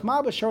tzala derech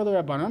malbush shor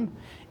l'Rabbanan.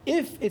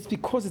 If it's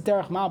because it's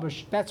derech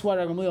malbush, that's why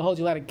Rabbi Gamliel holds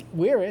you allowed to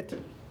wear it.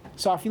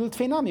 So afilu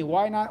tfeinami,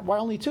 why not? Why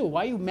only 2?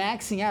 Why are you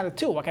maxing out at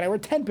 2? Why can I wear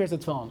 10 pairs of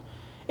tefillin?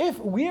 If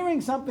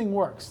wearing something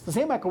works, the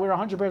same I can wear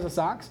 100 pairs of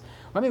socks,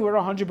 let me wear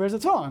 100 pairs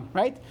of tefillin,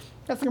 right?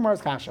 That's the Gemara's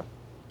kasha.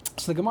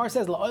 So the Gemara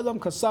says, La'olam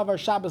kasavar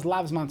Shabbos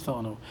lav zman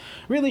tefillin.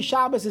 Really,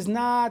 Shabbos is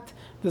not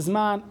the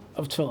zman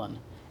of tefillin.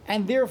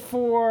 And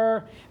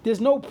therefore,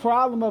 there's no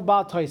problem of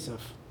Baal Toisif.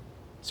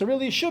 So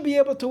really, you should be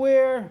able to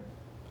wear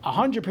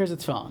 100 pairs of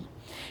tefillin.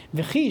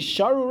 V'chi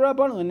sharu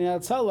rabban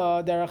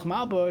l'niyatzala derech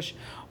malbush.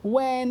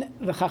 When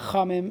the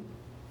Chachamim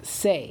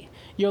say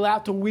you're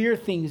allowed to wear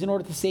things in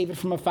order to save it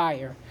from a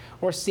fire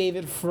or save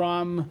it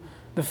from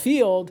the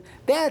field,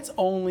 that's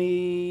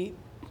only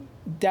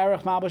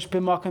derech malbush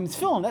b'makom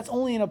tefillin. That's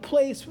only in a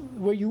place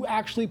where you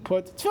actually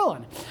put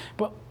tefillin.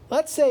 But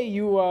let's say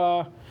you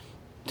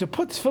to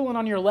put tefillin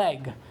on your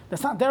leg,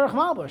 that's not derech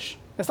malbush.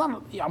 That's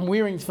not, I'm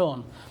wearing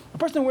tefillin. A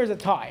person wears a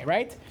tie,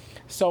 right?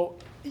 So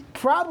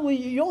probably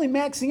you're only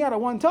maxing out at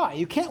one tie.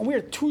 You can't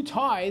wear two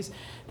ties.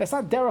 That's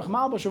not derech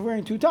malbush of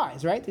wearing two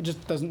ties, right? It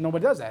just doesn't,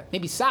 nobody does that.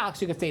 Maybe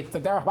socks, you could say it's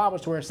the derech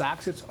malbush to wear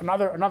socks. It's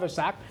another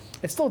sock.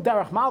 It's still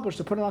derech malbush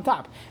to put it on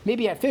top.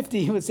 Maybe at 50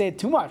 you would say it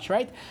too much,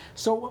 right?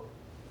 So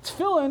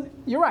tefillin,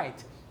 you're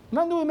right.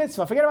 Nothing to do with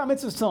mitzvah. Forget about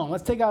mitzvah tefillin.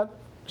 Let's take out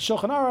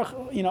Shulchan Aruch,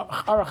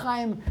 Aruch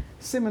Chaim,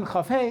 Siman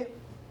Chaf Hey,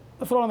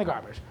 throw it in the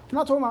garbage. We're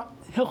not talking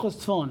about hilchos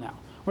tefillin now.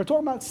 We're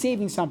talking about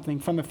saving something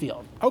from the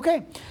field.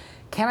 Okay,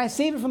 can I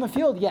save it from the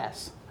field?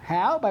 Yes.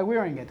 How? By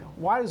wearing it.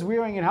 Why does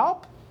wearing it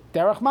help?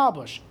 Derech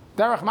malbush.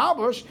 Derech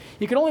malbush.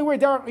 You can only wear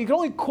derech. You can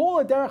only call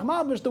it derech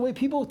malbush the way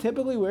people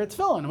typically wear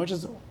tefillin, which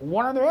is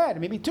one on their head,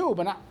 maybe two,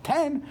 but not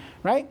 10,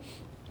 right?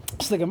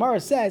 So the Gemara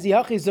says,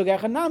 "Yachi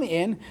zogech nami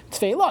in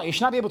tefillah." You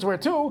should not be able to wear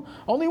two.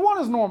 Only one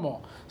is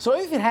normal. So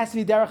if it has to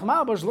be derech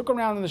malbush, look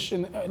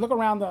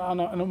around on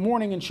a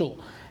morning in shul.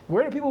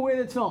 Where do people wear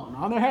the tefillin?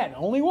 On their head.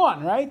 Only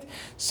one, right?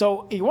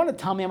 So you want to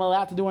tell me I'm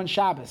allowed to do on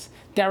Shabbos.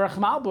 Derech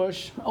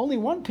malbush, only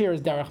one pair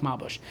is derech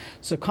malbush.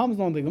 So comes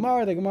along the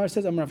Gemara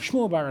says, I'm Rav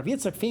Shmuel bar Rav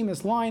Yitzchak,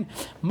 famous line,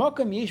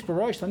 Makam yesh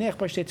b'rosh laneach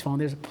b'shtei tefillin.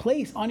 There's a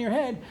place on your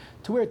head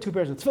to wear two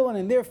pairs of tefillin,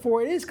 and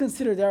therefore it is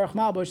considered derech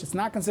malbush. It's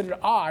not considered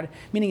odd,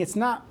 meaning it's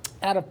not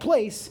out of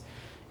place.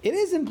 It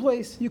is in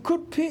place. You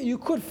could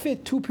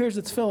fit two pairs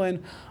of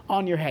tefillin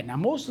on your head. Now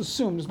most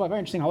assume, this is a very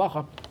interesting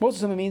halacha, most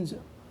assume it means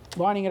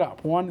lining it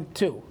up, 1,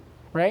 2.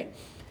 Right?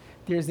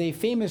 There's a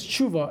famous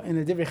tshuva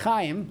in the Divrei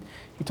Chaim.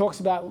 He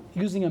talks about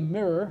using a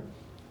mirror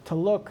to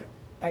look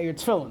at your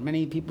tefillin.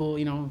 Many people,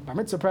 bar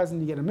mitzvah present,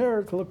 you get a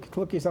mirror to look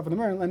at yourself in the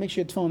mirror and make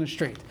sure your tefillin is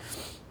straight.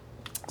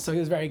 So he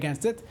was very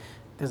against it.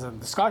 There's a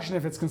discussion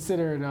if it's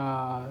considered,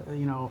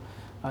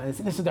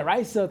 this is the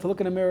Raisa to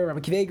look in a mirror. Rabbi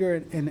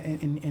Kiveger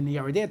in the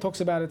Yaredeh talks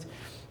about it.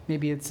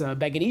 Maybe it's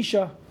Beged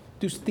Isha.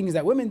 Do things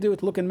that women do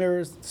to look in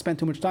mirrors, spend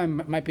too much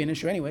time, might be an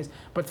issue anyways,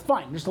 but it's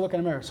fine, just to look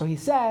in a mirror. So he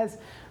says,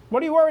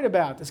 what are you worried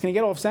about? It's going to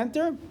get off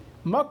center?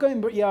 He's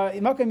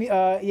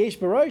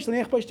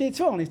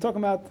talking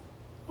about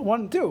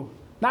 1, 2,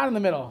 not in the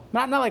middle,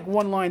 not like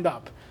one lined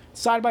up,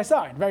 side by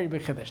side. Very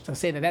big chiddush to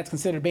say that that's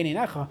considered beinei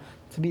necha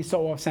to be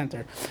so off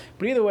center.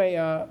 But either way,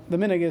 the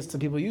minhag is to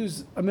people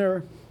use a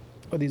mirror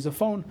or they use a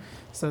phone,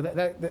 so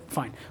that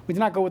fine. We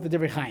did not go with the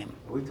Divrei Chaim.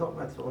 Are we talking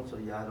about tefillin so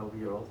yad over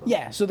here also?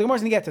 Yeah, so the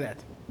Gemara's going to get to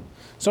that.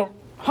 So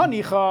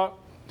hanicha.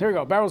 Here we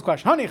go. Barrel's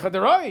question. Hanicha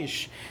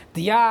deroish.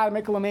 Diyad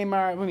mekala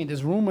meimar. I mean,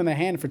 there's room in the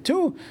hand for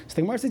two. So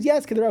the Gemara says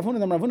yes. There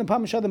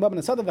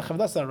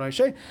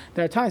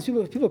are times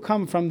people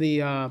come from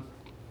the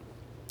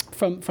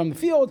from the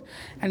field,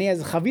 and he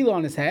has a chavila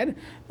on his head.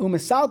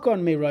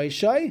 Umesalkon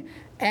meiroishai.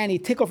 And you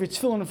take off your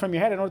tefillin from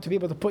your head in order to be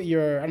able to put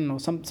your,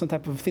 some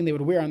type of thing they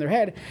would wear on their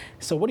head.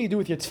 So what do you do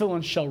with your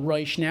tefillin shel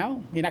roish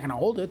now? You're not going to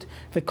hold it.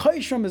 The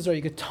koishram is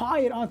you could tie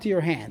it onto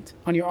your hand,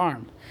 on your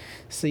arm.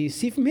 So you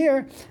see from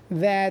here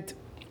that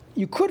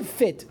you could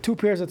fit two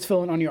pairs of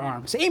tefillin on your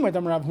arm. So maybe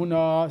Rav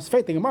Huna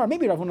said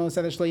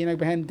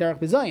derech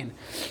b'zayin.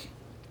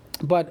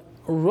 But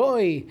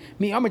Roy,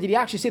 did he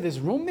actually say there's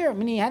room there? I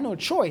mean, he had no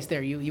choice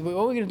there. What are you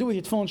going to do with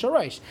your tefillin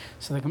shorosh?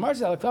 So the Gemara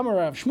says, Rav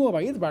Shmuel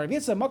bar Yitbar, Rav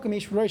Yitzchak, makam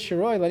yesh b'rosh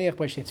shoroi laniach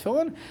bo shtei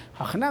tefillin.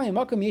 Hachanami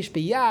makam yesh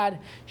b'yad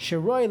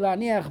shoroi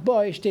laniach bo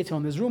shtei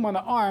tefillin. There's room on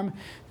the arm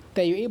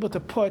that you're able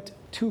to put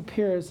two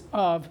pairs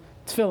of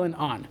tefillin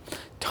on.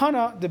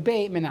 Tana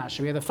debate Menashe.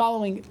 We have the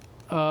following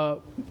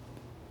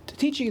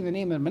teaching in the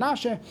name of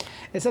Menashe.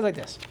 It says like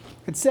this.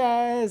 It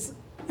says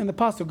in the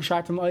pasuk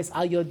Shartam Lois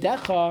Al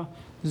Yodecha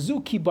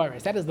Zuki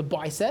Baris. That is the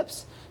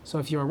biceps. So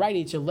if you're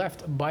righty, it's your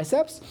left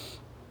biceps.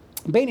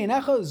 Beinei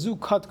necha zu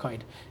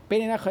kadkaid.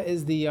 Beinei necha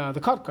is the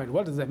kadkaid.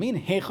 What does that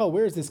mean? Hecha,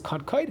 where is this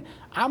kadkaid?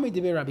 Ami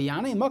debe Rabbi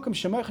Yana makam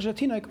shemaycha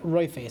shatinoik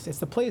roifes. It's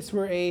the place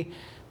where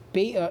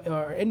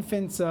or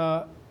infant's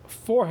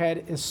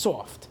forehead is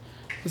soft.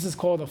 This is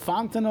called a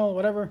fontanel,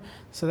 whatever.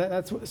 So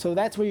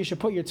that's where you should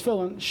put your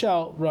tefillin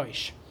shel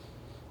roish.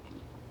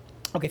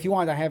 Okay, if you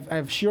want, I have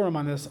shiurim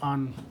on this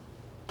on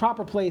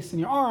proper place in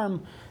your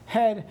arm,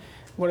 head.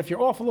 What if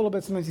you're off a little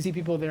bit? Sometimes you see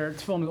people their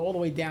tefillin all the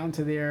way down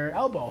to their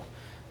elbow.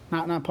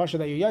 Not pasha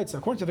that you're yaitza.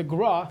 According to the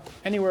Gra,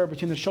 anywhere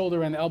between the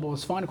shoulder and the elbow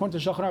is fine. According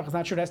to the Shulchan Aruch, it's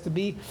not sure it has to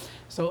be.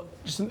 So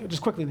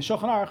just quickly, the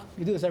Shulchan Aruch,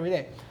 you do this every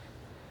day.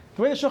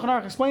 The way the Shulchan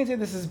Aruch explains it,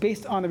 this is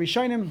based on the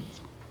Rishonim,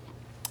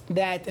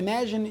 that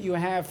imagine you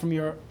have from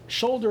your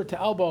shoulder to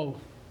elbow,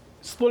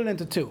 split it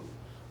into two,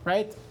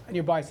 right? And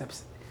your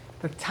biceps.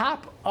 The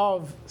top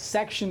of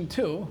section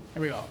 2,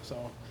 here we go.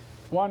 So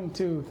 1,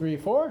 2, 3,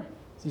 4.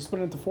 So you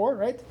split it into 4,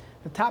 right?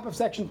 The top of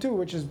section 2,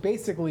 which is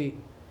basically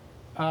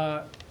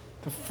the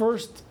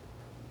first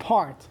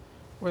part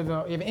where you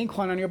have an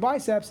incline on your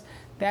biceps,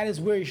 that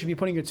is where you should be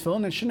putting your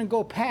tefillin. It shouldn't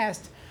go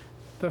past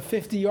the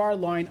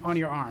 50-yard line on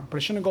your arm, but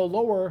it shouldn't go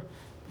lower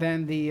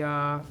than the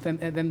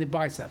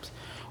biceps.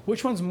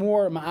 Which one's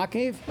more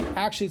ma'akev?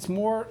 Actually, it's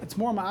more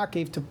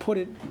ma'akev to put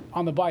it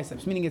on the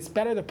biceps, meaning it's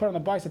better to put on the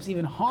biceps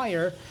even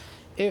higher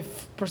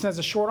if a person has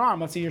a short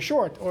arm, let's say you're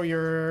short, or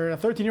you're a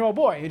 13-year-old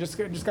boy, you just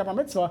got bar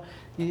mitzvah,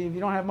 you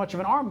don't have much of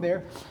an arm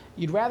there,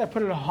 you'd rather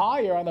put it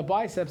higher on the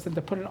biceps than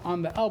to put it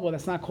on the elbow.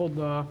 That's not called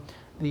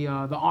the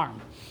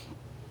arm.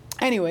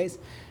 Anyways,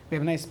 we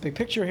have a nice big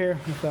picture here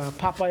with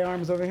Popeye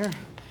arms over here,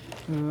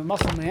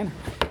 muscle man.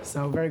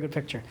 So very good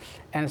picture.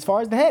 And as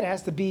far as the head, it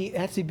has to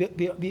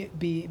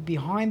be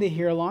behind the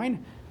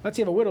hairline. Let's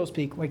say you have a widow's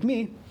peak like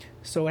me,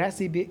 so it has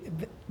to be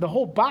the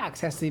whole box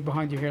has to be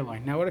behind your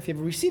hairline. Now, what if you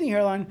have a receding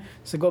hairline?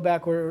 So go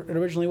back where it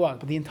originally was,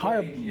 but the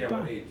entire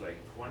what age?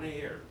 Like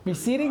 20 or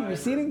receding,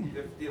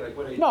 50? Like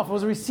what age? No, if it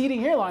was a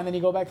receding hairline, then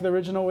you go back to the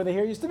original where the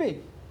hair used to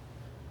be.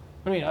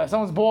 What do you mean? If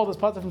someone's bald, it's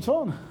part from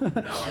phone. No,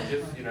 I'm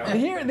just, you know. The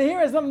hair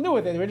has nothing to do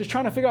with it. We're just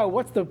trying to figure out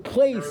what's the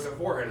place. Start with the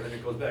forehead and then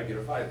it goes back. Get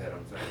a 5 head.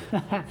 I'm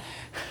saying.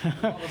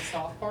 Well, the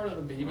soft part of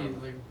the baby is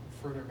like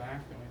further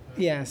back than we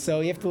put. Yeah, so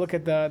you have to look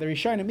at the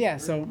Rishonim. Yeah,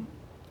 so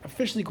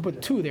officially you could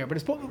put 2 there, but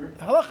it's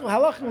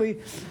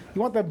halachically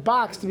you want the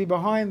box to be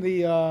behind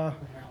the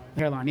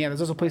hairline. Yeah,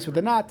 there's also a place with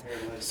the knot.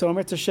 So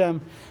Mitzvah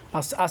Hashem,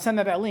 I'll send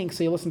that link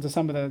so you listen to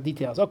some of the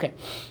details. Okay,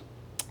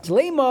 so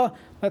Lema,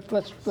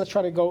 let's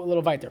try to go a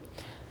little weiter.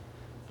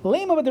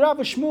 Lema with the Rav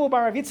Shmuel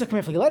bar Rav Yitzchak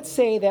Mifli. Let's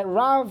say that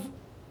Rav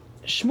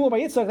Shmuel bar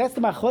Yitzchak, that's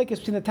the machlokes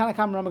between the Tanna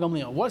Kamma and Rambam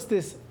Gamliel. What's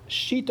this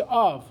sheet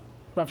of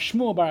Rav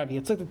Shmuel bar Rav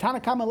Yitzchak? The Tanna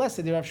Kamma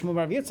lesson the Rav Shmuel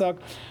bar Rav Yitzchak.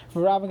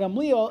 For Rav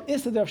Gamliel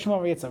is the Rav Shmuel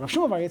bar Yitzchak. Rav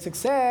Shmuel bar Yitzchak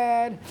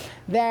said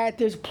that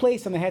there's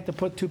place on the head to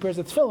put 2 pairs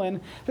of tefillin.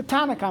 The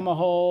Tanna Kamma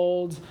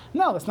holds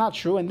no, that's not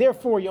true, and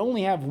therefore you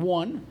only have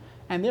 1.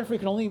 And therefore you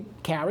can only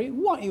carry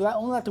 1. You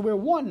only have to wear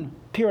 1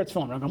 pair of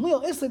tefillin. Rav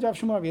Gamliel is the Rav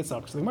Shmuel bar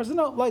Yitzchak. So the Gemara says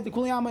no, like the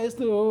Kuliyama is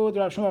the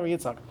Rav Shmuel bar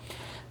Yitzchak.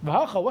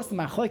 V'hacha, what's the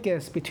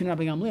machlokes between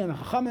Rabbi Gamliel and the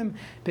Chachamim?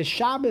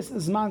 B'Shabbos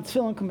zman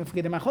tefillin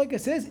kumifgid. The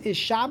machlokes is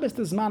Shabbos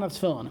the zman of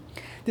tefillin.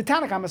 The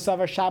Tanna Kamma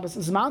savar Shabbos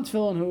zman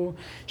tefillin. Who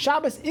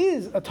Shabbos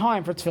is a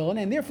time for tefillin,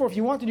 and therefore, if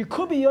you wanted, you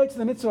could be yotza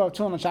the mitzvah of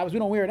tefillin on Shabbos. We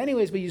don't wear it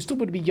anyways, but you still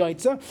would be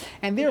yotza,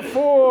 and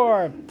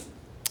therefore,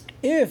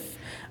 if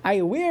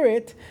I wear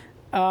it,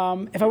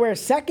 if I wear a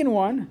second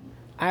one,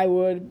 I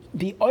would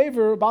be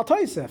over Baal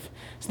Tosef.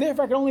 So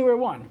therefore, I can only wear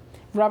 1.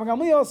 Rabbi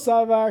Gamliel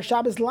savar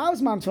Shabbos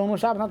allows man tefillin. Well,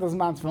 Shabbos not does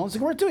man tefillin. So you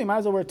can wear 2. You might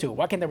as well wear 2.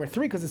 Why can't I wear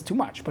 3? Because it's too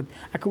much. But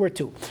I could wear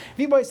 2.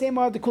 V'boy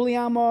sema the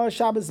kuliyama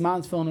Shabbos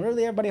man tefillin.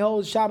 Really, everybody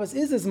holds Shabbos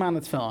is this man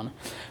tefillin.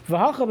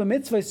 V'hacha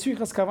b'mitzvah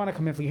tzrichas kavana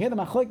kamifli. Here the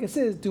machlokes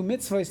is do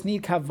mitzvahs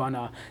need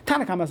kavana.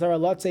 Tanna Kamma savar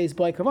lot says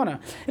by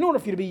kavana. In order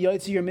for you to be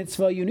yotze your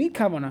mitzvah, you need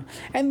kavana,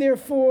 and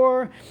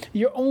therefore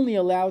you're only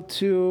allowed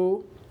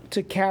to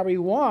carry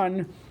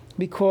 1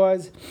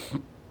 because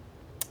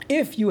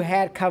if you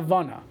had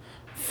kavana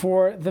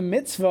for the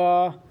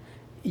mitzvah,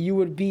 you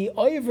would be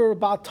over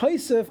Baal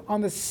Tosef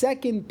on the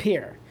second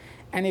pair.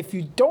 And if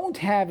you don't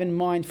have in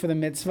mind for the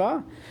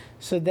mitzvah,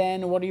 so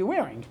then what are you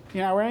wearing?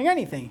 You're not wearing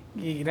anything.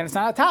 Then it's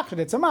not a tachshit,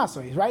 it's a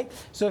masoy, right?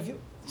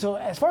 So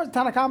as far as the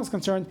Tanna Kamma is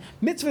concerned,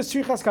 mitzvah is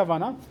tzrichas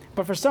kavana,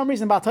 but for some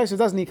reason Baal Tosef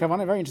doesn't need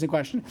kavana. Very interesting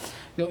question.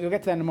 You'll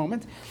get to that in a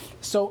moment.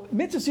 So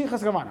mitzvah is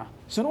tzrichas kavana.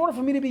 So in order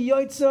for me to be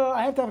yotza,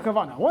 I have to have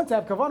kavana. Once I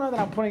have kavana, then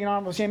I'm putting it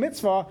on L'shem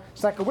mitzvah,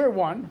 so I can wear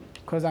 1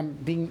 because I'm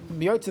being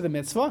yotza the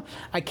mitzvah.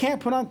 I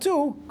can't put on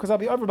 2 because I'll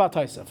be over Baal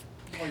Tosef.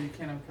 Or you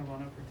can't have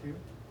kavana for 2.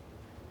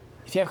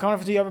 If you have kavana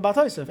for 2, you have Baal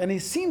Tosef. And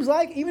it seems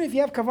like even if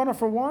you have kavana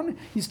for 1,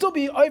 you still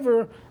be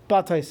over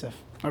Baal Tosef.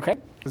 Okay?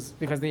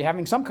 Because they're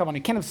having some kavana.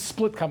 You can't have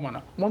split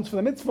kavana. One's for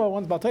the mitzvah,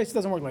 one's Baal Tosef. It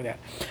doesn't work like that.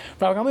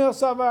 Rabbi Gamliel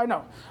savar,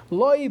 no.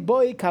 Loi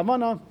boy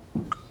kavana.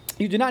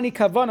 You do not need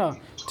kavana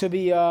to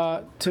be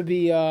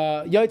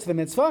yotze the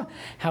mitzvah.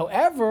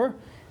 However,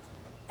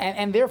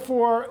 and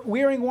therefore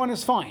wearing 1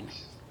 is fine.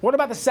 What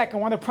about the second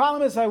one? The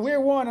problem is I wear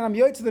 1 and I'm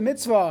yotze the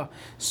mitzvah.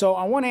 So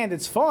on one hand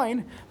it's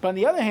fine, but on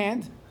the other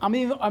hand I'm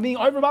being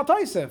over Baal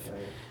Tosef.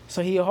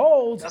 So he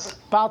holds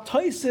Baal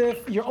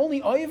Tosef. You're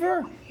only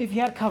over if you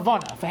had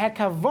kavana. If I had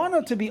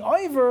kavana to be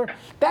over,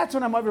 that's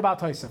when I'm over Baal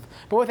Tosef.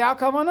 But without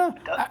kavana,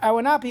 I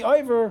would not be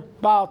over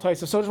Baal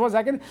Tosef. So just 1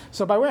 second.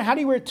 So by wearing, how do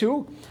you wear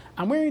 2?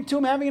 I'm wearing 2.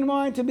 I'm having in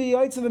mind to be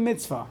yotze the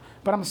mitzvah,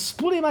 but I'm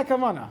splitting my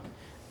kavana.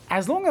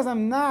 As long as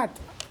I'm not,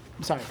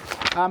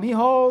 he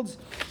holds.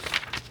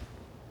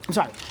 I'm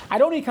sorry, I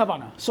don't need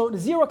kavana. So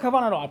 0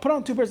 kavana at all. I put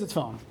on 2 pairs of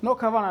tefillin. No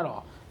kavana at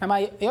all. Am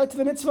I yotze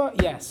the mitzvah?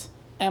 Yes.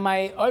 Am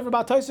I over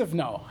Baal Tosef?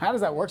 No. How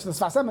does that work? So the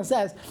Sfas Emes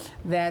says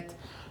that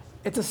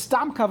it's a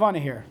stam kavana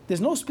here. There's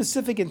no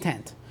specific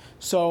intent.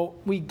 So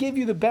we give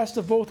you the best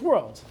of both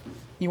worlds.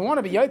 You want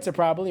to be yotze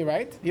probably,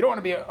 right? You don't want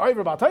to be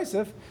over Baal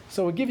Tosef.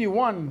 So we give you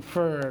 1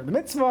 for the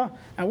mitzvah,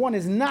 and 1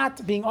 is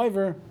not being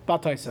over Baal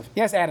Tosef.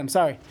 Yes, Adam,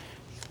 sorry.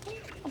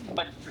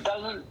 But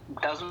doesn't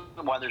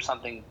whether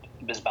something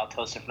is Baal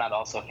Tosef not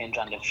also hinge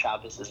on if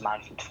Shabbos is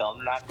man from tefillin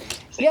or not?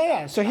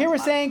 Yeah. So here we're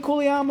saying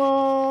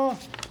kuliyama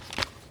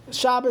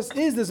Shabbos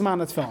is the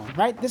zman of tefillin,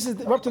 right?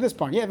 We're up to this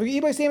point. Yeah,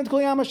 everybody saying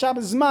kuliyama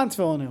Shabbos is zman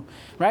tefillin,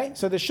 right?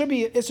 So there should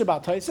be Isser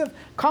Baal Tosef.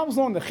 Comes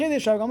along the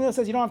Chiddush. Rabbi Gamliel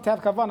says you don't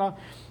have to have kavana.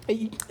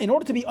 In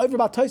order to be over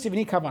Baal Tosef, you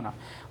need kavana.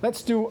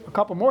 Let's do a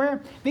couple more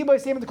here. Everybody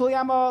saying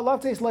kuliyama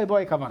lavteis loy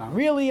boy kavana.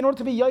 Really, in order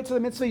to be yotze the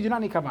mitzvah, you do not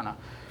need kavana.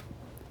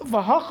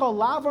 V'hacha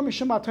lavar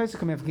mishum Baal Tosef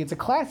kamifli. It's a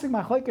classic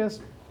machlekes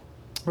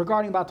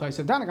regarding Baal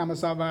Tosef. Tanakama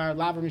savar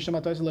lavar mishum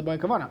Baal Tosef leboy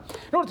kavana.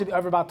 In order to be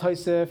over Baal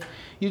Tosef,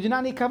 you do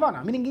not need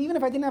kavana. Meaning, even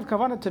if I didn't have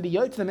kavana to be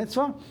yoyt to the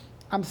mitzvah,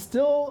 I'm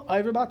still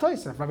over Baal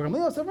Tosef. Rabbi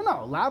Gamliel said, no,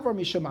 lavar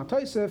mishum Baal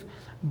Tosef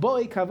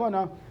boy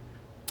kavana.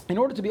 In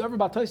order to be over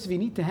Baal Tosef, you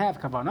need to have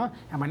kavana,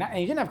 and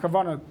you didn't have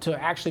kavana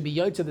to actually be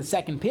yoyt to the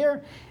second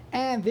pair,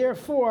 and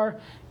therefore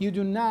you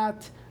do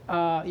not.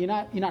 You're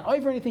not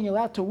over anything. You're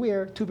allowed to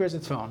wear 2 pairs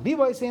of tefillin.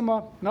 Bivoy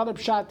sema, another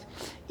pshat.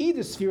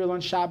 Either sfirul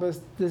on Shabbos,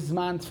 the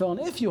zman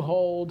tefillin. If you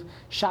hold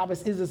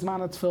Shabbos is the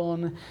zman of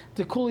tefillin,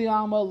 the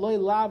kuliyama loy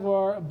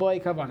lavar boy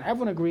kavana.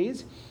 Everyone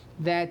agrees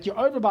that you're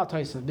over Baal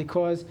Tosef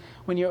because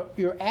when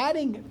you're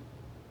adding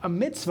a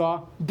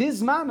mitzvah,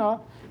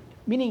 bizmana,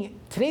 meaning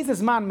today's the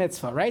zman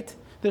mitzvah, right?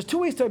 There's 2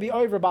 ways to be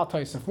over Baal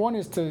Tosef. One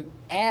is to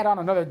add on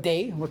another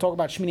day. We'll talk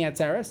about Shmini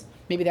Atzeres.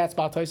 Maybe that's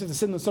Baal Tosef. To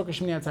sit in the sukkah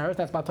Shmini Atzeres,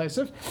 that's Baal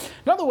Tosef.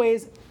 Another way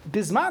is,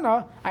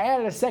 Bismana, I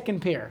added a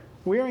second pair.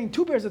 Wearing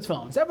 2 pairs of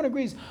tefillin. So everyone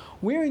agrees,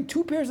 wearing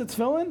 2 pairs of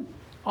tefillin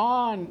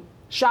on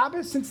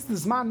Shabbos, since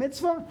it's the Zman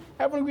mitzvah,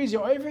 everyone agrees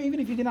you're over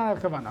even if you did not have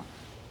kavanah.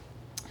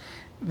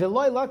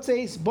 V'loy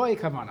latzeis boy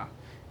kavanah.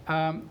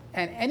 And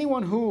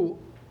anyone who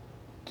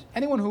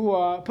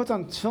puts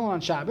on tefillin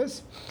on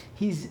Shabbos,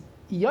 he's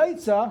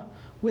yaitza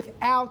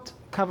without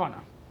kavana,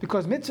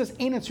 because mitzvahs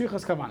ain't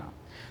tzrichas kavana.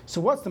 So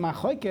what's the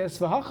machlokes?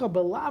 V'hacha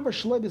belavar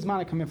shloi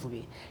b'zman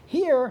kamifli.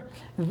 Here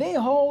they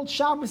hold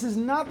Shabbos is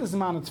not the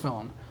zman of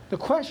tefillin. The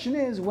question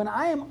is, when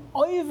I am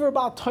over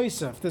Baal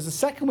Tosef, there's a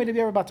second way to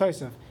be over Baal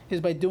Tosef, is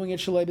by doing it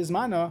shloi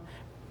b'zmana,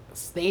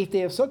 the 8th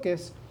day of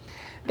Sukkot.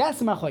 That's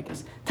the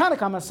machlokes.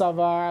 Tanakama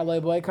savar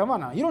loy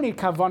kavana. You don't need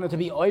kavana to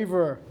be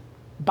over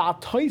Baal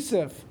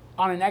Tosef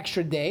on an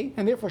extra day,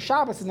 and therefore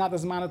Shabbos is not the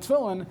zman of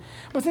tefillin.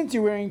 But since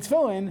you're wearing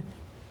tefillin,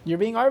 you're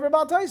being over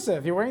Baal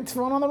Tosef. You're wearing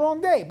tefillin on the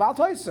wrong day, Baal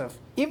Tosef.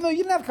 Even though you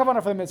didn't have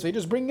kavanah for the mitzvah, you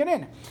just bring it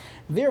in.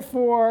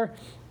 Therefore,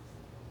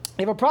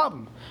 you have a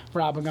problem.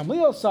 Rabbi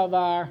Gamliel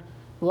savar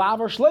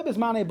lavar shloi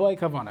b'zmanei boy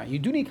kavanah. You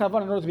do need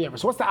kavanah in order to be over.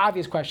 So what's the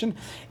obvious question?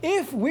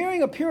 If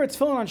wearing a pure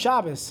tefillin on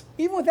Shabbos,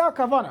 even without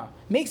kavanah,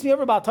 makes me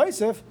over Baal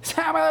Tosef,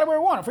 how am I allowed to wear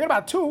 1? Forget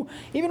about 2.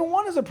 Even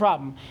 1 is a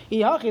problem.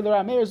 According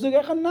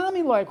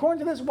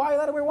to this, why are you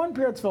allowed to wear 1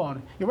 pair of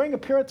tefillin? You're wearing a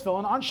pair of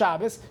tefillin on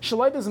Shabbos,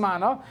 shaloi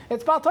b'zmana,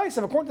 it's Baal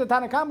Tosef. According to the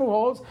Tanakh who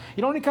holds,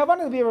 you don't need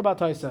kavanah to be over Baal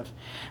Tosef.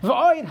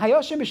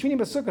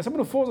 Someone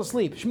who falls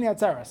asleep, Shmini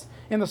Atzeres,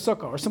 in the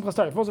sukkah, or Simchas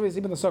Torah, falls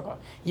asleep in the sukkah,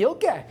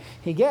 Yilke,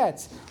 he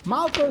gets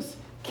Malchus.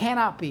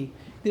 Cannot be.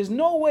 There's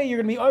no way you're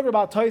going to be over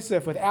Baal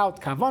Tosef without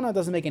kavanah. It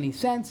doesn't make any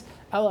sense.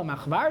 Ela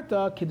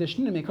machvarta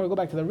kiddushnim. Go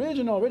back to the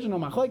original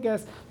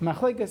machlekes.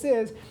 Machlekes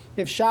is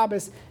if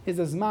Shabbos is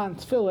a zman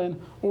tefillin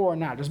or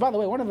not. Just by the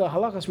way, one of the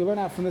halachas we learn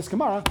out from this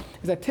Gemara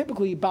is that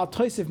typically Baal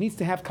Tosef needs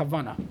to have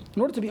kavanah.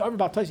 In order to be over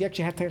Baal Tosef, you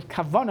actually have to have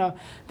kavanah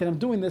that I'm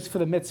doing this for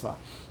the mitzvah.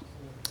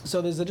 So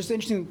there's just an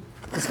interesting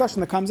discussion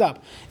that comes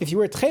up. If you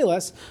wear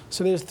tchelas,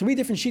 so there's 3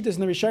 different shittas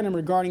in the Rishonim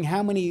regarding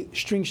how many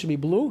strings should be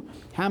blue,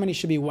 how many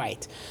should be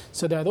white.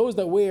 So there are those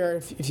that wear,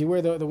 if you wear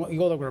you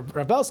go to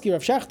Rav Belsky,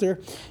 Rav Shechter,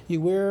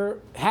 you wear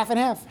half and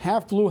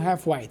half blue,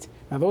 half white.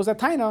 Now those that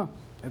taina,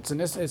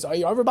 it's are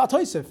you over Baal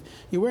Tosef?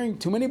 You're wearing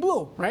too many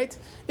blue, right?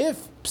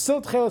 If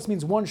psil tchelas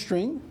means 1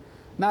 string,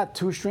 not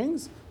 2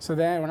 strings, so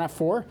then, or not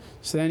 4,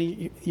 so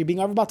then you're being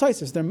over Baal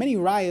Tosef. There are many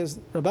rayas,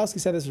 Rav Belsky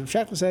said this, Rav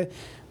Shechter said,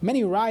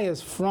 many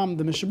rayas from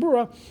the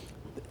Mishabura,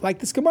 like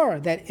this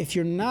Gemara, that if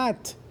you're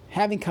not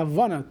having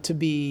kavanah to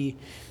be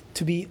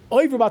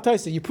over Baal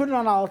Tosef, you put it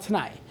on al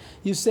tanai.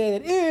 You say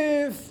that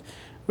if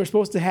we're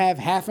supposed to have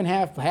half and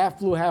half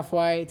blue, half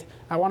white,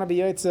 I want to be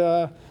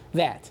yotza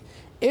that.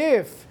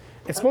 If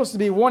it's supposed to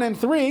be 1 and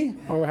 3,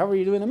 or however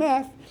you're doing the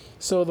math,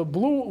 so the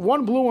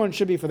one blue one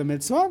should be for the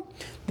mitzvah,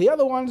 the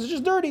other ones are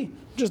just dirty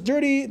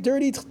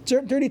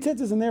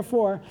tzitzis, and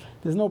therefore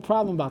there's no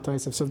problem about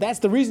Tosef. So if that's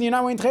the reason you're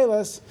not wearing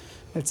tchelas,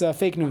 it's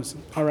fake news.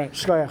 All right,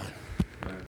 shkoyach.